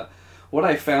 but what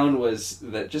I found was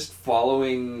that just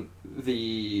following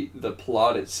the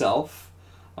plot itself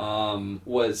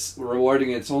was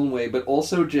rewarding in its own way, but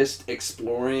also just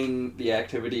exploring the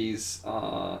activities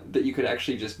that you could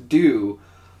actually just do,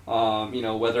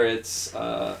 whether it's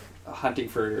hunting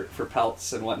for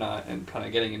pelts and whatnot and kind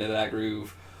of getting into that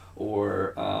groove,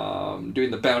 or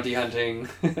doing the bounty hunting.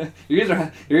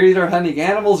 you're either hunting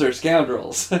animals or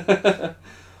scoundrels.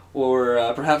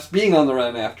 Or perhaps being on the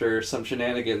run after some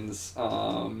shenanigans,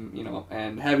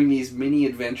 and having these mini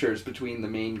adventures between the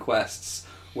main quests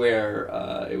where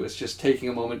it was just taking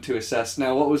a moment to assess.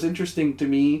 Now, what was interesting to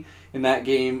me in that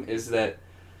game is that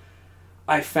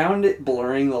I found it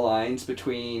blurring the lines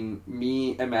between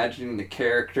me imagining the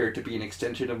character to be an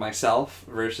extension of myself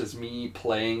versus me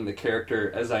playing the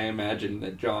character as I imagined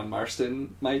that John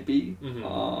Marston might be.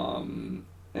 Mm-hmm.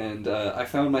 And I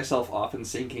found myself often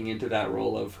sinking into that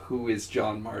role of who is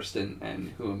John Marston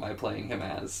and who am I playing him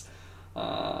as,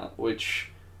 which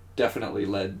definitely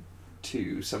led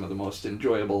to some of the most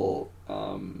enjoyable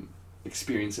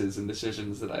experiences and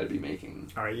decisions that I'd be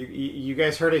making. All right, you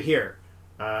guys heard it here.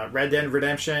 Red Dead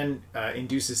Redemption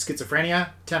induces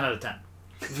schizophrenia. 10 out of 10.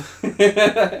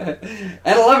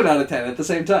 And 11 out of 10 at the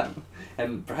same time.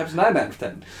 And perhaps 9 out of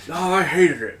 10. Oh, I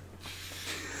hated it.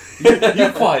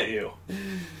 You quiet you.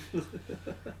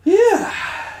 Yeah.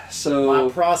 So My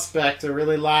prospect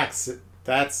really lacks it.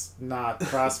 That's not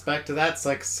prospect. That's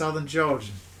like Southern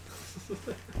Georgia.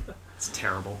 It's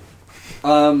terrible.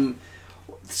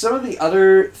 some of the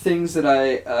other things that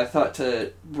I thought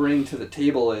to bring to the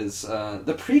table is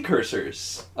the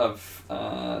precursors of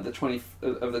the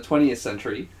 20th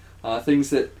century, things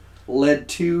that led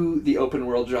to the open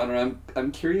world genre.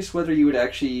 I'm curious whether you would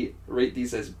actually rate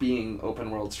these as being open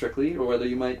world strictly, or whether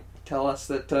you might tell us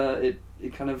that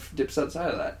it kind of dips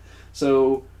outside of that.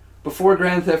 So before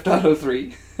Grand Theft Auto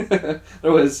 3, there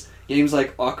was games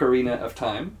like Ocarina of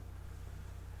Time.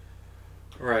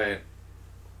 Right.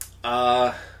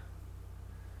 Ocarina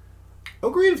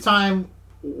of Time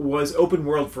was open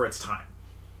world for its time.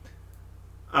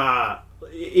 I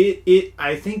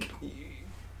think,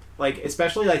 like,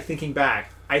 especially like thinking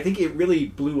back, I think it really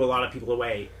blew a lot of people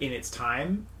away in its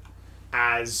time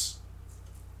as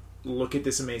look at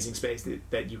this amazing space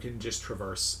that you can just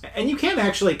traverse. And you can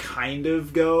actually kind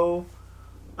of go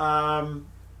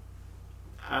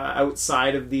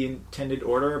outside of the intended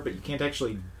order, but you can't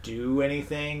actually do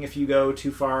anything if you go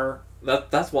too far.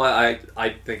 That's why I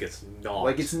think it's not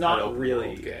like it's an not open really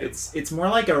world game. it's more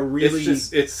like a really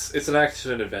it's an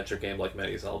action adventure game like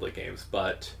many Zelda games,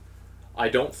 but I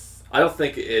don't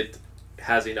think it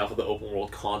has enough of the open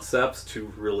world concepts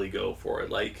to really go for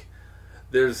it. Like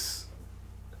there's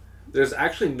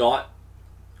actually not.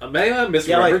 Maybe I'm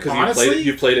misremembering because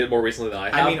you played it more recently than I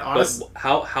have. I mean, honestly,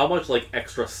 but how much like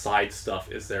extra side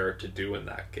stuff is there to do in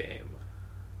that game?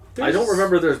 I don't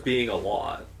remember there's being a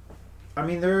lot. I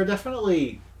mean, there are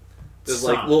definitely there's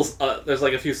some. like little there's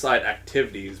like a few side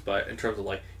activities, but in terms of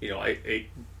like a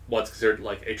what's considered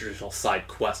like a traditional side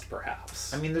quest,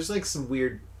 perhaps. I mean, there's like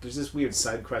there's this weird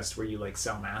side quest where you like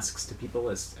sell masks to people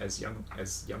as young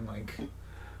Link.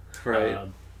 Right.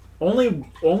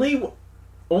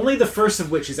 Only the first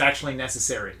of which is actually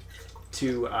necessary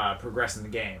to progress in the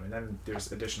game, and then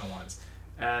there's additional ones.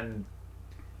 And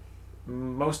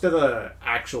most of the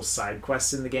actual side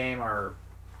quests in the game are,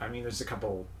 I mean, there's a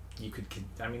couple you could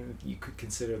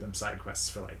consider them side quests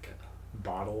for like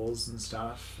bottles and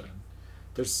stuff. And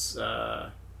there's I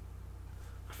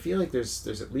feel like there's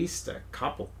at least a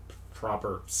couple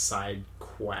proper side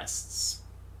quests,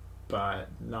 but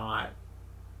not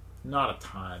a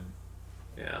ton.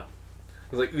 Yeah.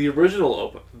 Like the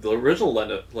original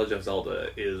Legend of Zelda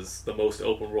is the most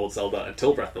open world Zelda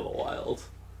until Breath of the Wild.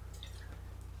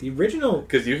 The original,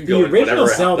 because you can go in whatever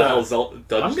Zelda, the hell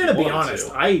Zelda. I'm gonna be honest.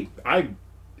 I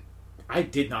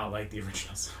did not like the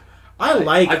original Zelda. I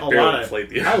like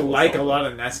a lot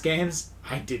of NES games.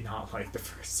 I did not like the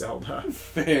first Zelda.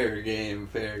 Fair game.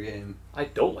 I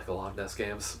don't like a lot of NES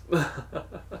games.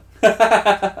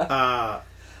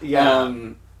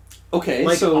 Yeah. Okay.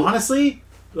 Like, so honestly,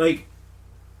 like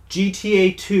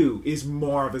GTA 2 is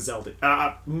more of a Zelda.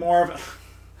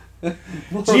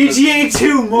 GTA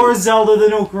 2 more Zelda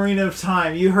than Ocarina of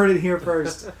Time. You heard it here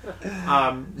first.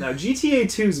 No, GTA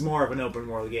 2 is more of an open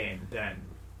world game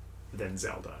than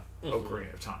Zelda.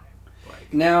 Ocarina of Time.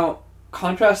 Like, now,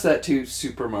 contrast that to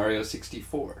Super Mario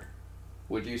 64.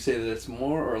 Would you say that it's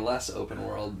more or less open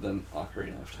world than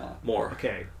Ocarina of Time? More.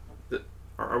 Okay.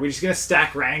 Are we just gonna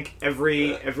stack rank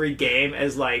every game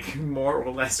as like more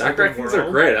or less? Stack rankings are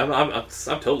great.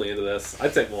 I'm totally into this.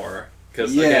 I'd say more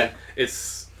because again,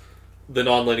 it's the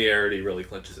non-linearity really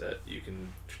clinches it. You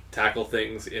can tackle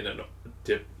things in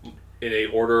a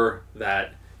order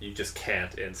that you just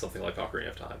can't in something like Ocarina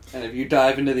of Time. And if you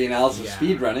dive into the analysis of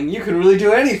speedrunning, you can really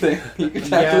do anything. You can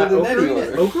tackle it in any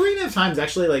order. Ocarina of Time is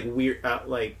actually like weird.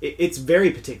 It's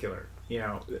very particular. you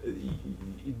know,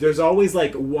 there's always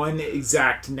like one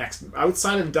exact next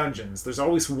outside of dungeons. There's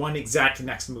always one exact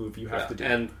next move you have to do,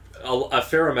 and a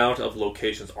fair amount of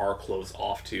locations are closed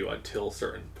off to until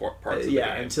certain parts of the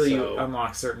game. until you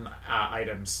unlock certain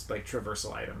items like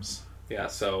traversal items. Yeah,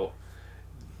 so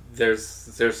there's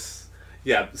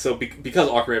because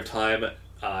Ocarina of Time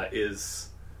is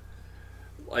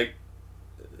like,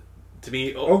 to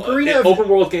me, open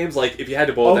world games, like if you had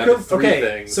to boil down to three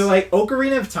things. So like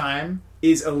Ocarina of Time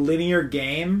is a linear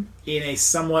game in a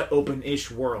somewhat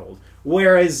open-ish world,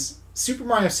 whereas Super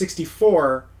Mario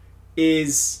 64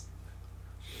 is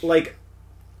like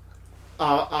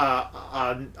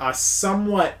a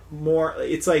somewhat more.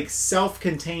 It's like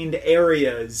self-contained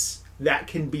areas that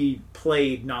can be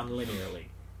played non-linearly,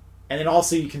 and then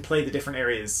also you can play the different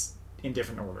areas in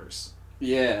different orders.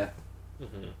 Yeah.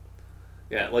 Mm-hmm.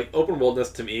 Yeah, like open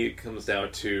worldness to me comes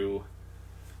down to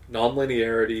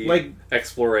non-linearity, like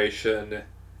exploration,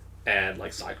 and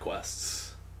like side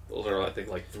quests. Those are, I think,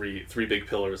 like three big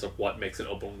pillars of what makes an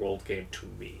open world game to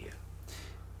me.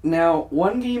 Now,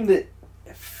 one game that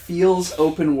feels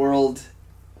open world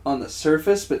on the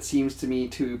surface, but seems to me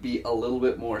to be a little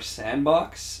bit more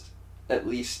sandbox, at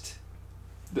least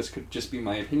this could just be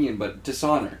my opinion, but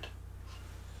Dishonored.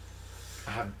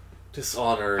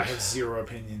 Dishonored. I have zero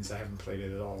opinions. I haven't played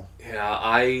it at all. Yeah,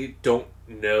 I don't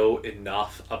know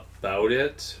enough about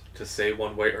it to say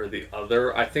one way or the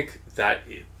other. I think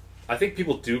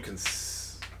people do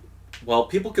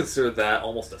people consider that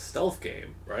almost a stealth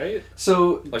game, right?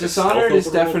 So like Dishonored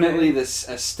is definitely a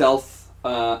stealth,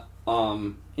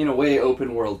 in a way,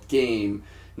 open world game.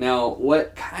 Now,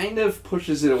 what kind of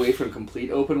pushes it away from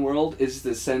complete open world is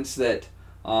the sense that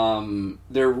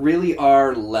there really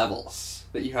are levels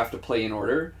that you have to play in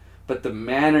order, but the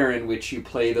manner in which you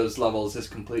play those levels is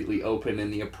completely open in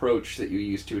the approach that you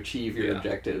use to achieve your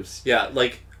objectives. Yeah,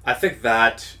 like, I think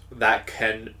that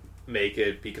can make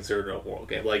it be considered an open world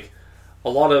game. Like, a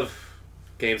lot of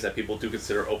games that people do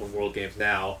consider open world games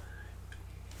now,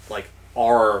 like,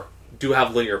 do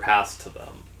have linear paths to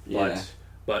them. Yeah.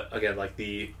 But again, like,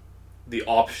 the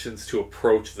options to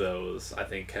approach those, I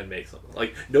think, can make something.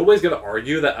 Like, nobody's going to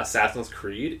argue that Assassin's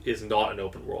Creed is not an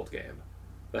open world game.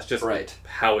 That's just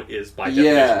how it is by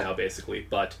definition now, basically.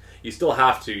 But you still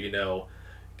have to,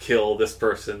 kill this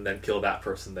person, then kill that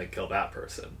person, then kill that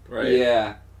person, right?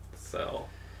 Yeah. So...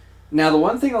 Now, the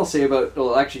one thing I'll say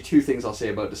actually two things I'll say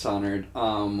about Dishonored.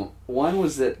 One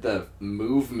was that the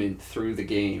movement through the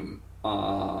game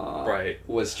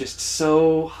was just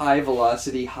so high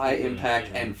velocity, high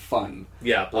impact, and fun.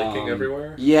 Yeah, blinking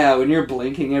everywhere. Yeah, when you're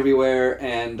blinking everywhere,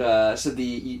 and so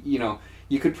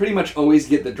you could pretty much always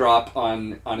get the drop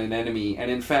on an enemy,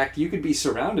 and in fact, you could be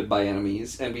surrounded by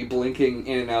enemies and be blinking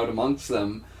in and out amongst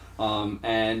them,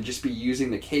 and just be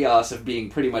using the chaos of being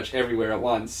pretty much everywhere at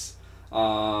once.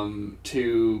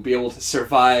 To be able to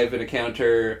survive an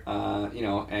encounter,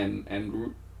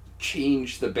 and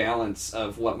change the balance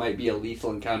of what might be a lethal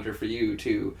encounter for you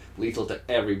to lethal to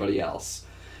everybody else.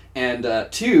 And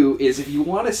two is, if you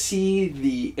want to see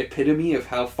the epitome of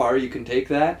how far you can take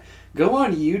that, go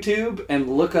on YouTube and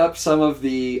look up some of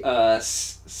the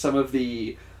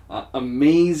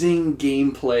amazing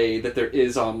gameplay that there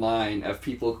is online of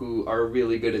people who are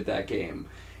really good at that game.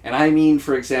 And I mean,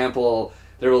 for example,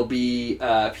 there will be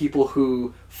people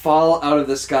who fall out of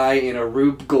the sky in a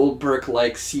Rube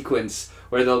Goldberg-like sequence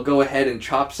where they'll go ahead and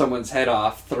chop someone's head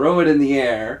off, throw it in the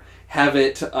air, have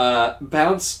it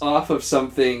bounce off of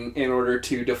something in order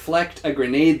to deflect a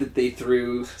grenade that they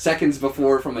threw seconds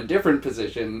before from a different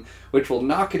position, which will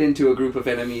knock it into a group of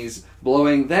enemies,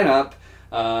 blowing then up,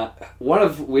 one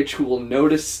of which who will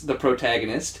notice the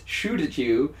protagonist, shoot at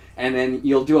you, and then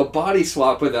you'll do a body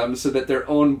swap with them so that their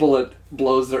own bullet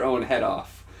blows their own head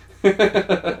off.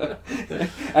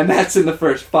 And that's in the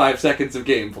first 5 seconds of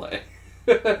gameplay.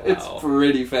 Wow. It's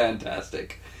pretty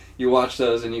fantastic. You watch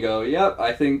those and you go, yep,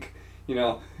 I think,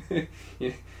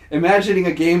 imagining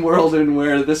a game world in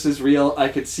where this is real, I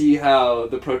could see how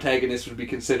the protagonist would be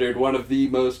considered one of the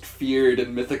most feared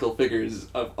and mythical figures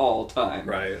of all time.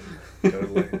 Right.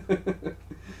 Totally.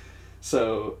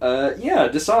 So,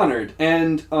 Dishonored.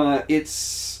 And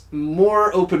it's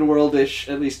more open world-ish,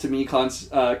 at least to me,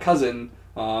 cousin,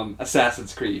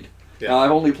 Assassin's Creed. Yeah. Now,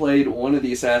 I've only played one of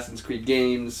the Assassin's Creed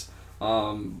games,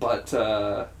 but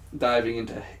diving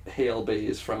into Hail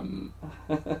Bays from...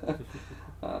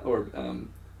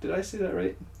 did I say that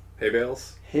right? Hay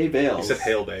bales? Hay bales. You said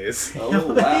Hail Bays.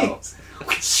 Oh, wow.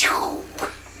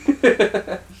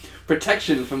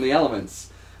 Protection from the elements.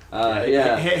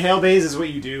 Hail Bays is what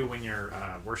you do when you're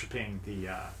worshipping the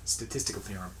statistical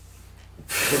theorem.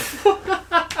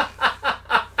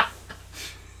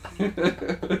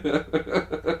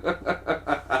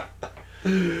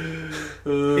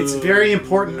 It's very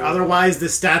important, otherwise the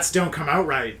stats don't come out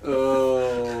right.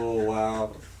 Oh,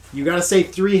 wow. You gotta say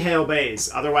 3 Hail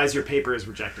Bays, otherwise your paper is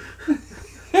rejected.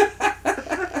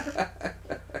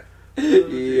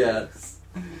 Yes.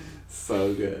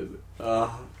 So good.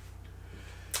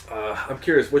 I'm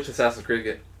curious, which Assassin's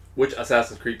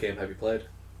Creed game have you played?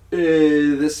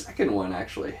 The second one,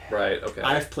 actually. Right. Okay.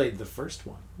 I've played the first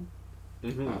one.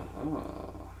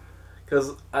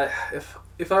 Because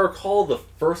if I recall, the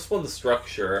first one's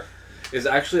structure is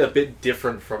actually a bit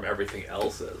different from everything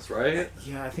else's, right?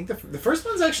 Yeah, I think the first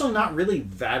one's actually not really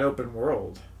that open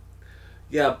world.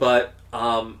 Yeah, but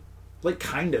Like,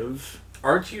 kind of.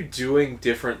 aren't you doing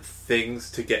different things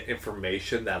to get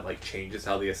information that like changes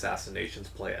how the assassinations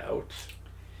play out?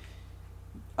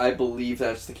 I believe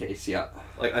that's the case, yeah.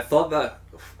 Like, I thought that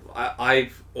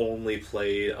I've only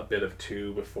played a bit of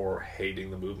 2 before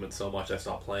hating the movement so much I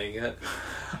stopped playing it.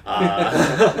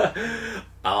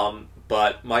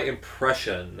 But my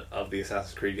impression of the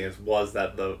Assassin's Creed games was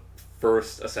that the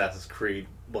first Assassin's Creed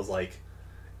was like,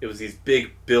 it was these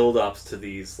big build-ups to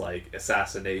these like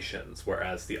assassinations,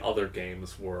 whereas the other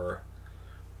games were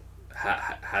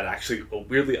had actually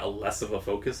weirdly a less of a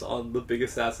focus on the big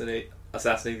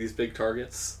assassinating these big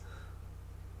targets.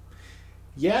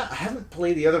 Yeah, I haven't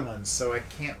played the other ones, so I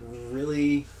can't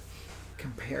really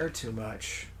compare too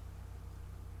much.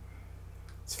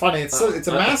 It's funny. It's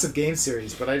a massive game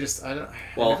series, but I don't.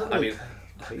 Well, never really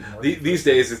played more than these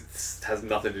days it has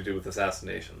nothing to do with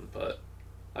assassination, but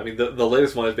I mean the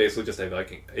latest one is basically just a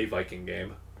Viking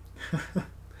game,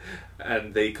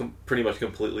 and they pretty much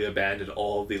completely abandoned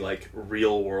all of the like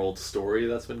real world story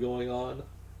that's been going on.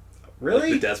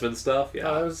 Really, like the Desmond stuff. Yeah,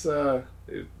 that was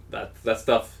that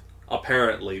stuff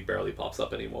apparently barely pops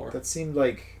up anymore. that seemed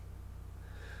like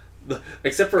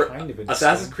Except for kind of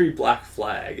Assassin's Creed Black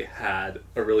Flag had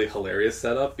a really hilarious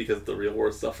setup, because the real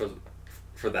world stuff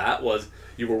for that was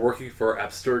you were working for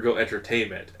Abstergo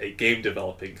Entertainment, a game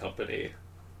developing company.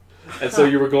 And so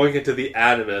you were going into the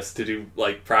Animus to do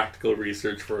like practical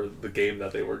research for the game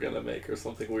that they were going to make or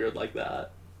something weird like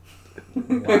that.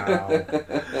 Wow.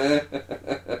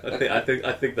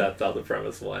 I think that's how the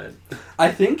premise went.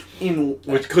 I think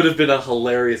Which could have been a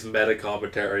hilarious meta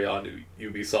commentary on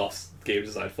Ubisoft's game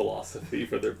design philosophy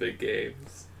for their big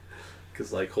games.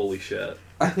 Because, like, holy shit.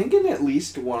 I think in at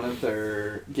least one of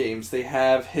their games they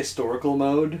have historical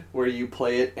mode where you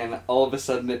play it and all of a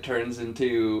sudden it turns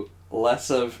into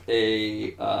less of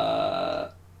a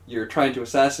you're trying to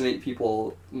assassinate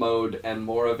people mode and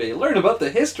more of a learn about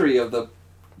the history of the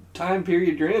time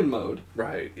period you're in mode.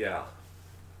 Right, yeah.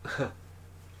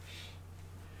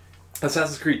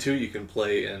 Assassin's Creed 2 you can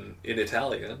play in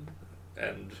Italian,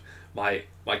 and my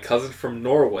cousin from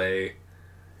Norway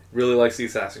really likes the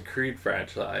Assassin's Creed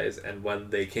franchise, and when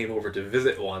they came over to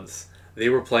visit once, they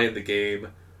were playing the game,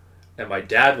 and my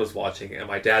dad was watching, and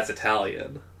my dad's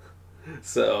Italian.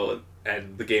 So,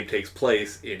 and the game takes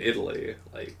place in Italy,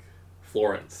 like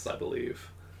Florence, I believe.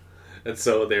 And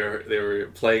so they were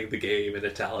playing the game in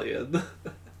Italian,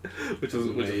 which was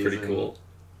pretty cool.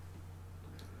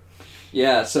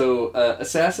 Yeah, so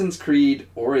Assassin's Creed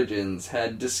Origins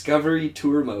had Discovery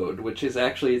Tour Mode, which is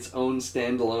actually its own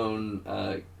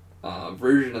standalone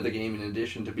version of the game in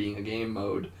addition to being a game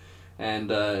mode.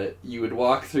 And you would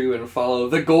walk through and follow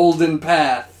the Golden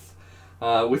Path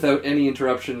without any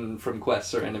interruption from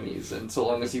quests or enemies. And so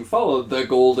long as you followed the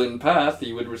Golden Path,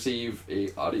 you would receive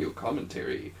a audio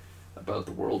commentary about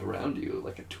the world around you,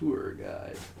 like a tour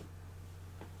guide.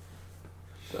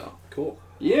 So Cool.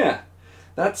 yeah,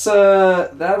 that's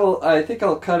that'll. I think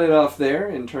I'll cut it off there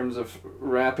in terms of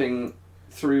wrapping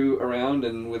through around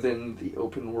and within the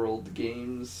open world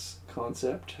games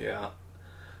concept. Yeah.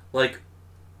 Like,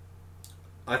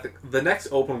 I think the next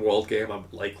open world game I'm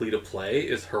likely to play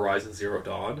is Horizon Zero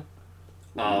Dawn.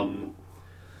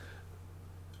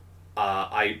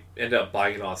 I ended up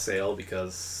buying it on sale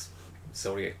because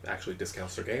Sony actually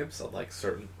discounts their games, unlike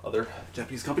certain other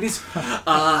Japanese companies.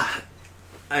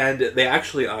 And they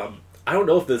actually, I don't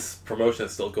know if this promotion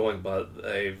is still going, but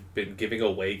they've been giving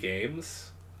away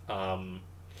games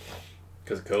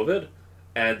because of COVID.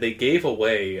 And they gave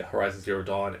away Horizon Zero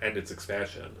Dawn and its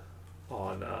expansion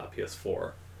on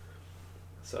PS4.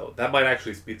 So that might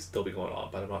actually still be going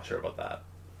on, but I'm not sure about that.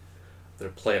 Their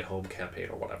play-at-home campaign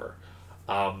or whatever.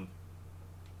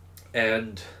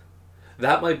 And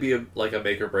that might be a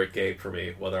make-or-break game for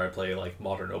me, whether I play like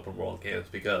modern open-world games,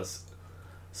 because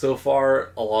so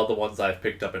far, a lot of the ones I've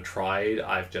picked up and tried,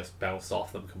 I've just bounced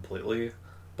off them completely.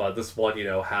 But this one,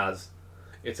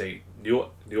 it's a new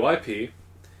IP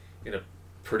in a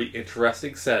pretty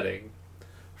interesting setting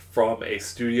from a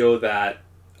studio that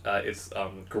it's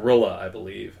Guerrilla, I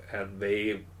believe, and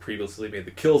they previously made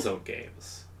the Killzone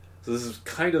games. So this is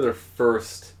kind of their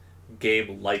first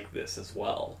game like this as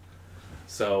well.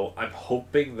 So I'm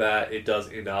hoping that it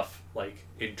does enough like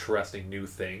interesting new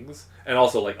things, and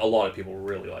also like a lot of people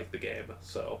really like the game.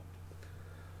 So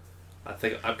I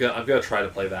think I'm gonna try to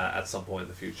play that at some point in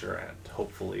the future, and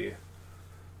hopefully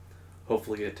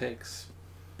it takes.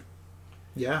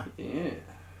 Yeah. Yeah.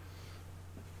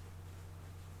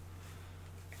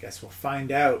 I guess we'll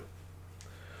find out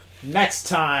next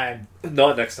time.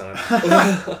 Not next time.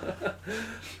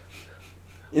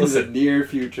 In the near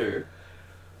future.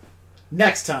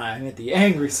 Next time at the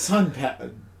Angry Sun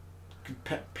Pat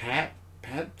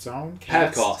Zone?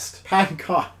 Padcast.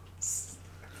 Padcast.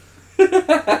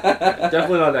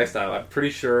 Definitely not next time. I'm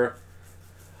pretty sure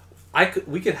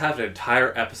we could have an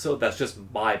entire episode that's just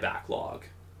my backlog,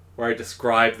 where I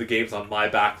describe the games on my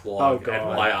backlog and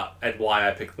why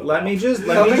I picked them. Let up. me just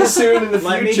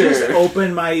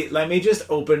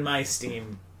open my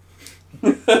Steam.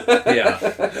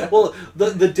 Yeah. Well,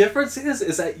 the difference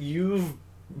is that you've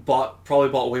probably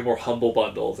bought way more Humble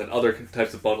Bundles and other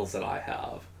types of bundles than I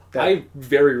have. I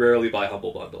very rarely buy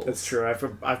Humble Bundles. That's true.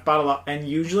 I've bought a lot, and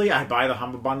usually I buy the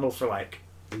Humble Bundle for like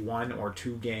 1 or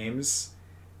 2 games,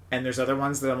 and there's other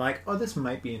ones that I'm like, oh, this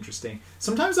might be interesting.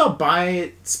 Sometimes I'll buy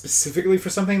it specifically for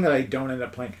something that I don't end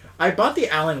up playing. I bought the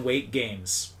Alan Wake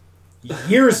games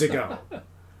years ago.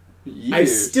 I've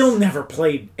still never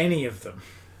played any of them.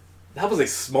 That was a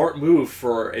smart move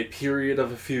for a period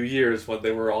of a few years when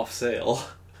they were off sale.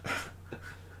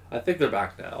 I think they're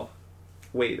back now.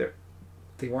 Wait,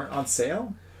 they weren't on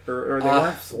sale? Or they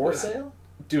weren't for sale?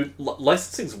 Dude,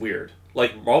 licensing's weird.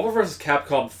 Like, Marvel vs.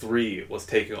 Capcom 3 was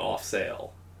taking off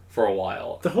sale for a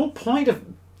while. The whole point of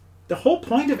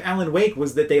Alan Wake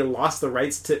was that they lost the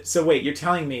rights to... So wait, you're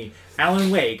telling me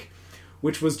Alan Wake,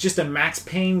 which was just a Max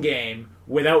Payne game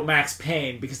without Max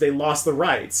Payne because they lost the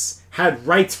rights, had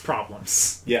rights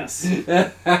problems. Yes.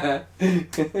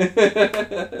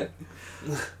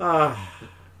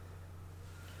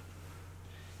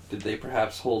 Did they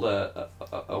perhaps hold a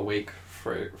wake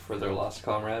for their lost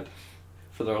comrade?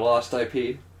 For their lost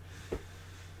IP?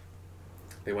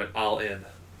 They went all in.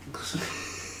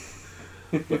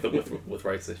 with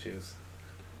rights issues.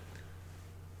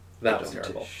 That was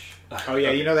terrible. Oh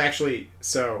yeah, actually,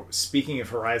 so speaking of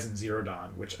Horizon Zero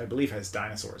Dawn, which I believe has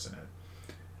dinosaurs in it.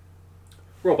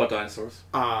 Robot dinosaurs.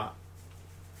 I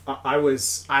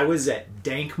was at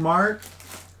Dankmart,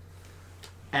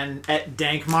 and at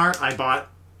Dankmart I bought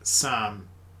some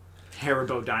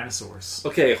Haribo dinosaurs.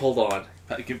 Okay, hold on.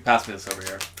 Pass me this over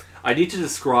here. I need to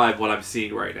describe what I'm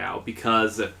seeing right now,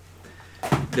 because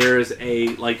there's a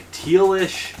like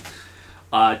tealish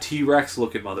T-Rex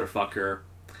looking motherfucker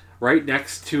right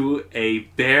next to a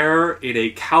bear in a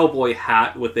cowboy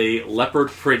hat with a leopard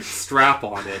print strap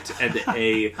on it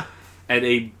and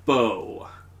a bow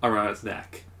around his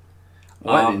neck.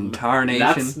 What in tarnation?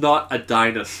 That's not a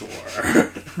dinosaur.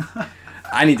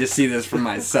 I need to see this for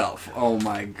myself. Oh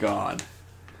my god.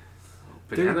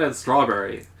 Banana and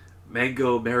strawberry.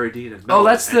 Mango, maridine, and milk. Oh,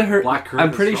 that's the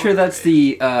I'm pretty sure that's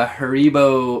the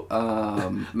Haribo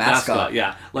mascot.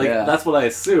 Yeah, that's what I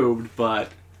assumed, but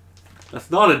that's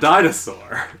not a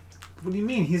dinosaur. What do you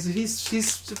mean? He's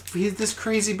this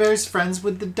crazy bear's friends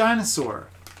with the dinosaur.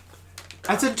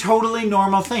 That's a totally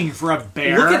normal thing for a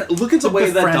bear. Look at the way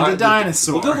that a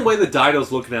dinosaur. Look at the way the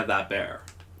dino's looking at that bear.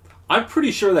 I'm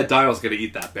pretty sure that dino's going to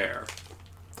eat that bear.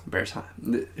 Bear's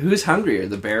who's hungrier,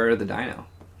 the bear or the dino?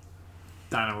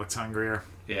 Dino looks hungrier.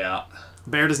 Yeah.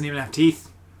 Bear doesn't even have teeth.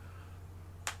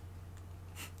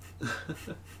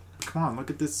 Come on, look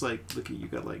at this. Look at you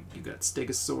got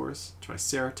Stegosaurus,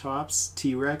 Triceratops,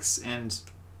 T-Rex, and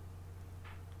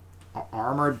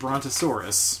armored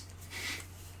Brontosaurus.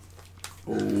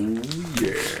 Oh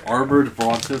yeah, armored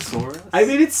Brontosaurus. I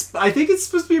mean, I think it's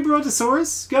supposed to be a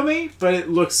Brontosaurus gummy, but it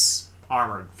looks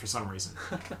armored for some reason.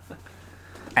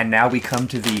 And now we come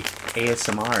to the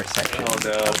ASMR section. Oh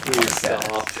no, please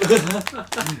stop.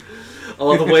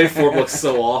 Oh, the waveform looks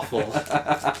so awful.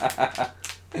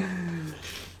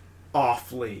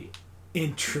 Awfully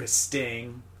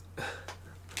interesting.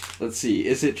 Let's see,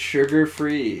 is it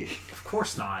sugar-free? Of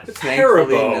course not. It's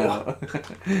Haribo.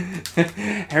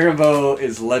 Haribo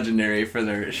is legendary for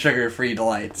their sugar-free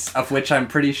delights, of which I'm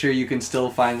pretty sure you can still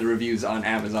find the reviews on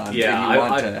Amazon. Yeah, if you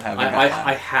want to have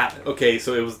I had. Okay,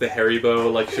 so it was the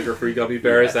Haribo sugar-free gummy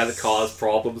bears that caused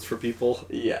problems for people.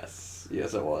 Yes,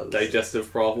 it was digestive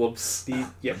problems.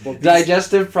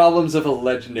 Digestive problems of a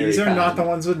legendary. These are kind. not the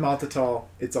ones with maltitol.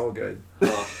 It's all good.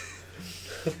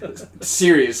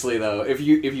 Seriously though, if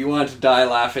you want to die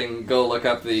laughing, go look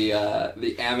up the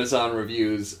Amazon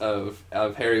reviews of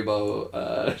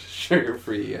Haribo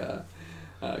sugar-free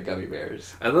gummy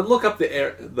bears. And then look up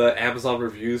the Amazon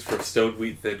reviews for Stone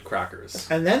Wheat Thin crackers.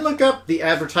 And then look up the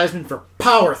advertisement for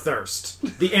Power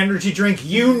Thirst, the energy drink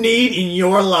you need in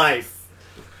your life.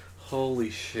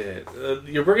 Holy shit.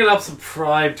 You're bringing up some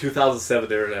prime 2007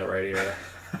 internet right here.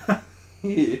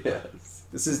 Yes.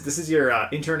 This is your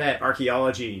internet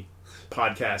archaeology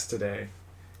podcast today.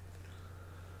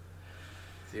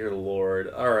 Dear Lord.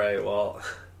 Alright, well...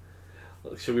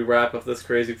 Should we wrap up this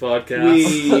crazy podcast?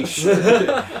 We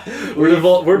should. We're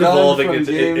devolving from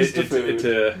into games to food.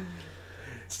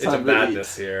 It's into time to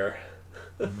madness here.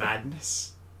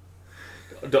 Madness.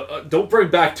 Don't bring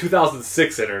back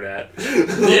 2006 internet.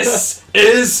 This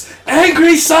is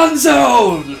Angry Sun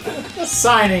Zone!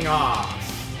 Signing off.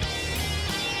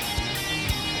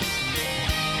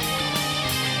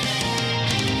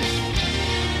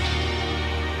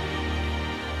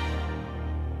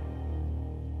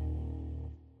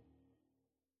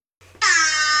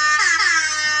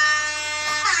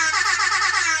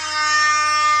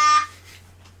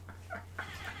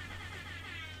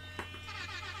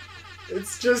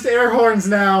 It's just air horns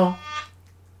now.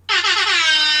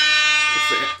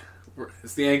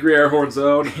 It's the Angry Air Horn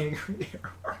Zone. Angry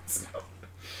air horns now.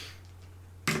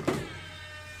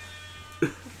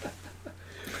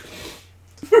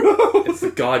 It's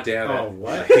the goddamn it. Oh,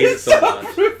 what? I hate it so much.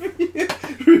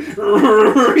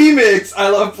 Remix! I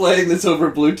love playing this over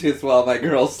Bluetooth while my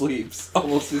girl sleeps.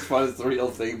 Almost as fun as the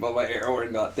real thing, but my air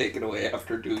horn got taken away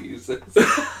after 2 uses.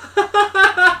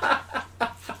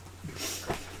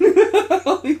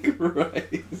 Holy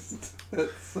Christ.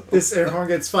 So This air horn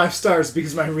gets 5 stars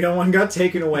because my real one got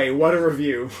taken away. What a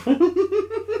review.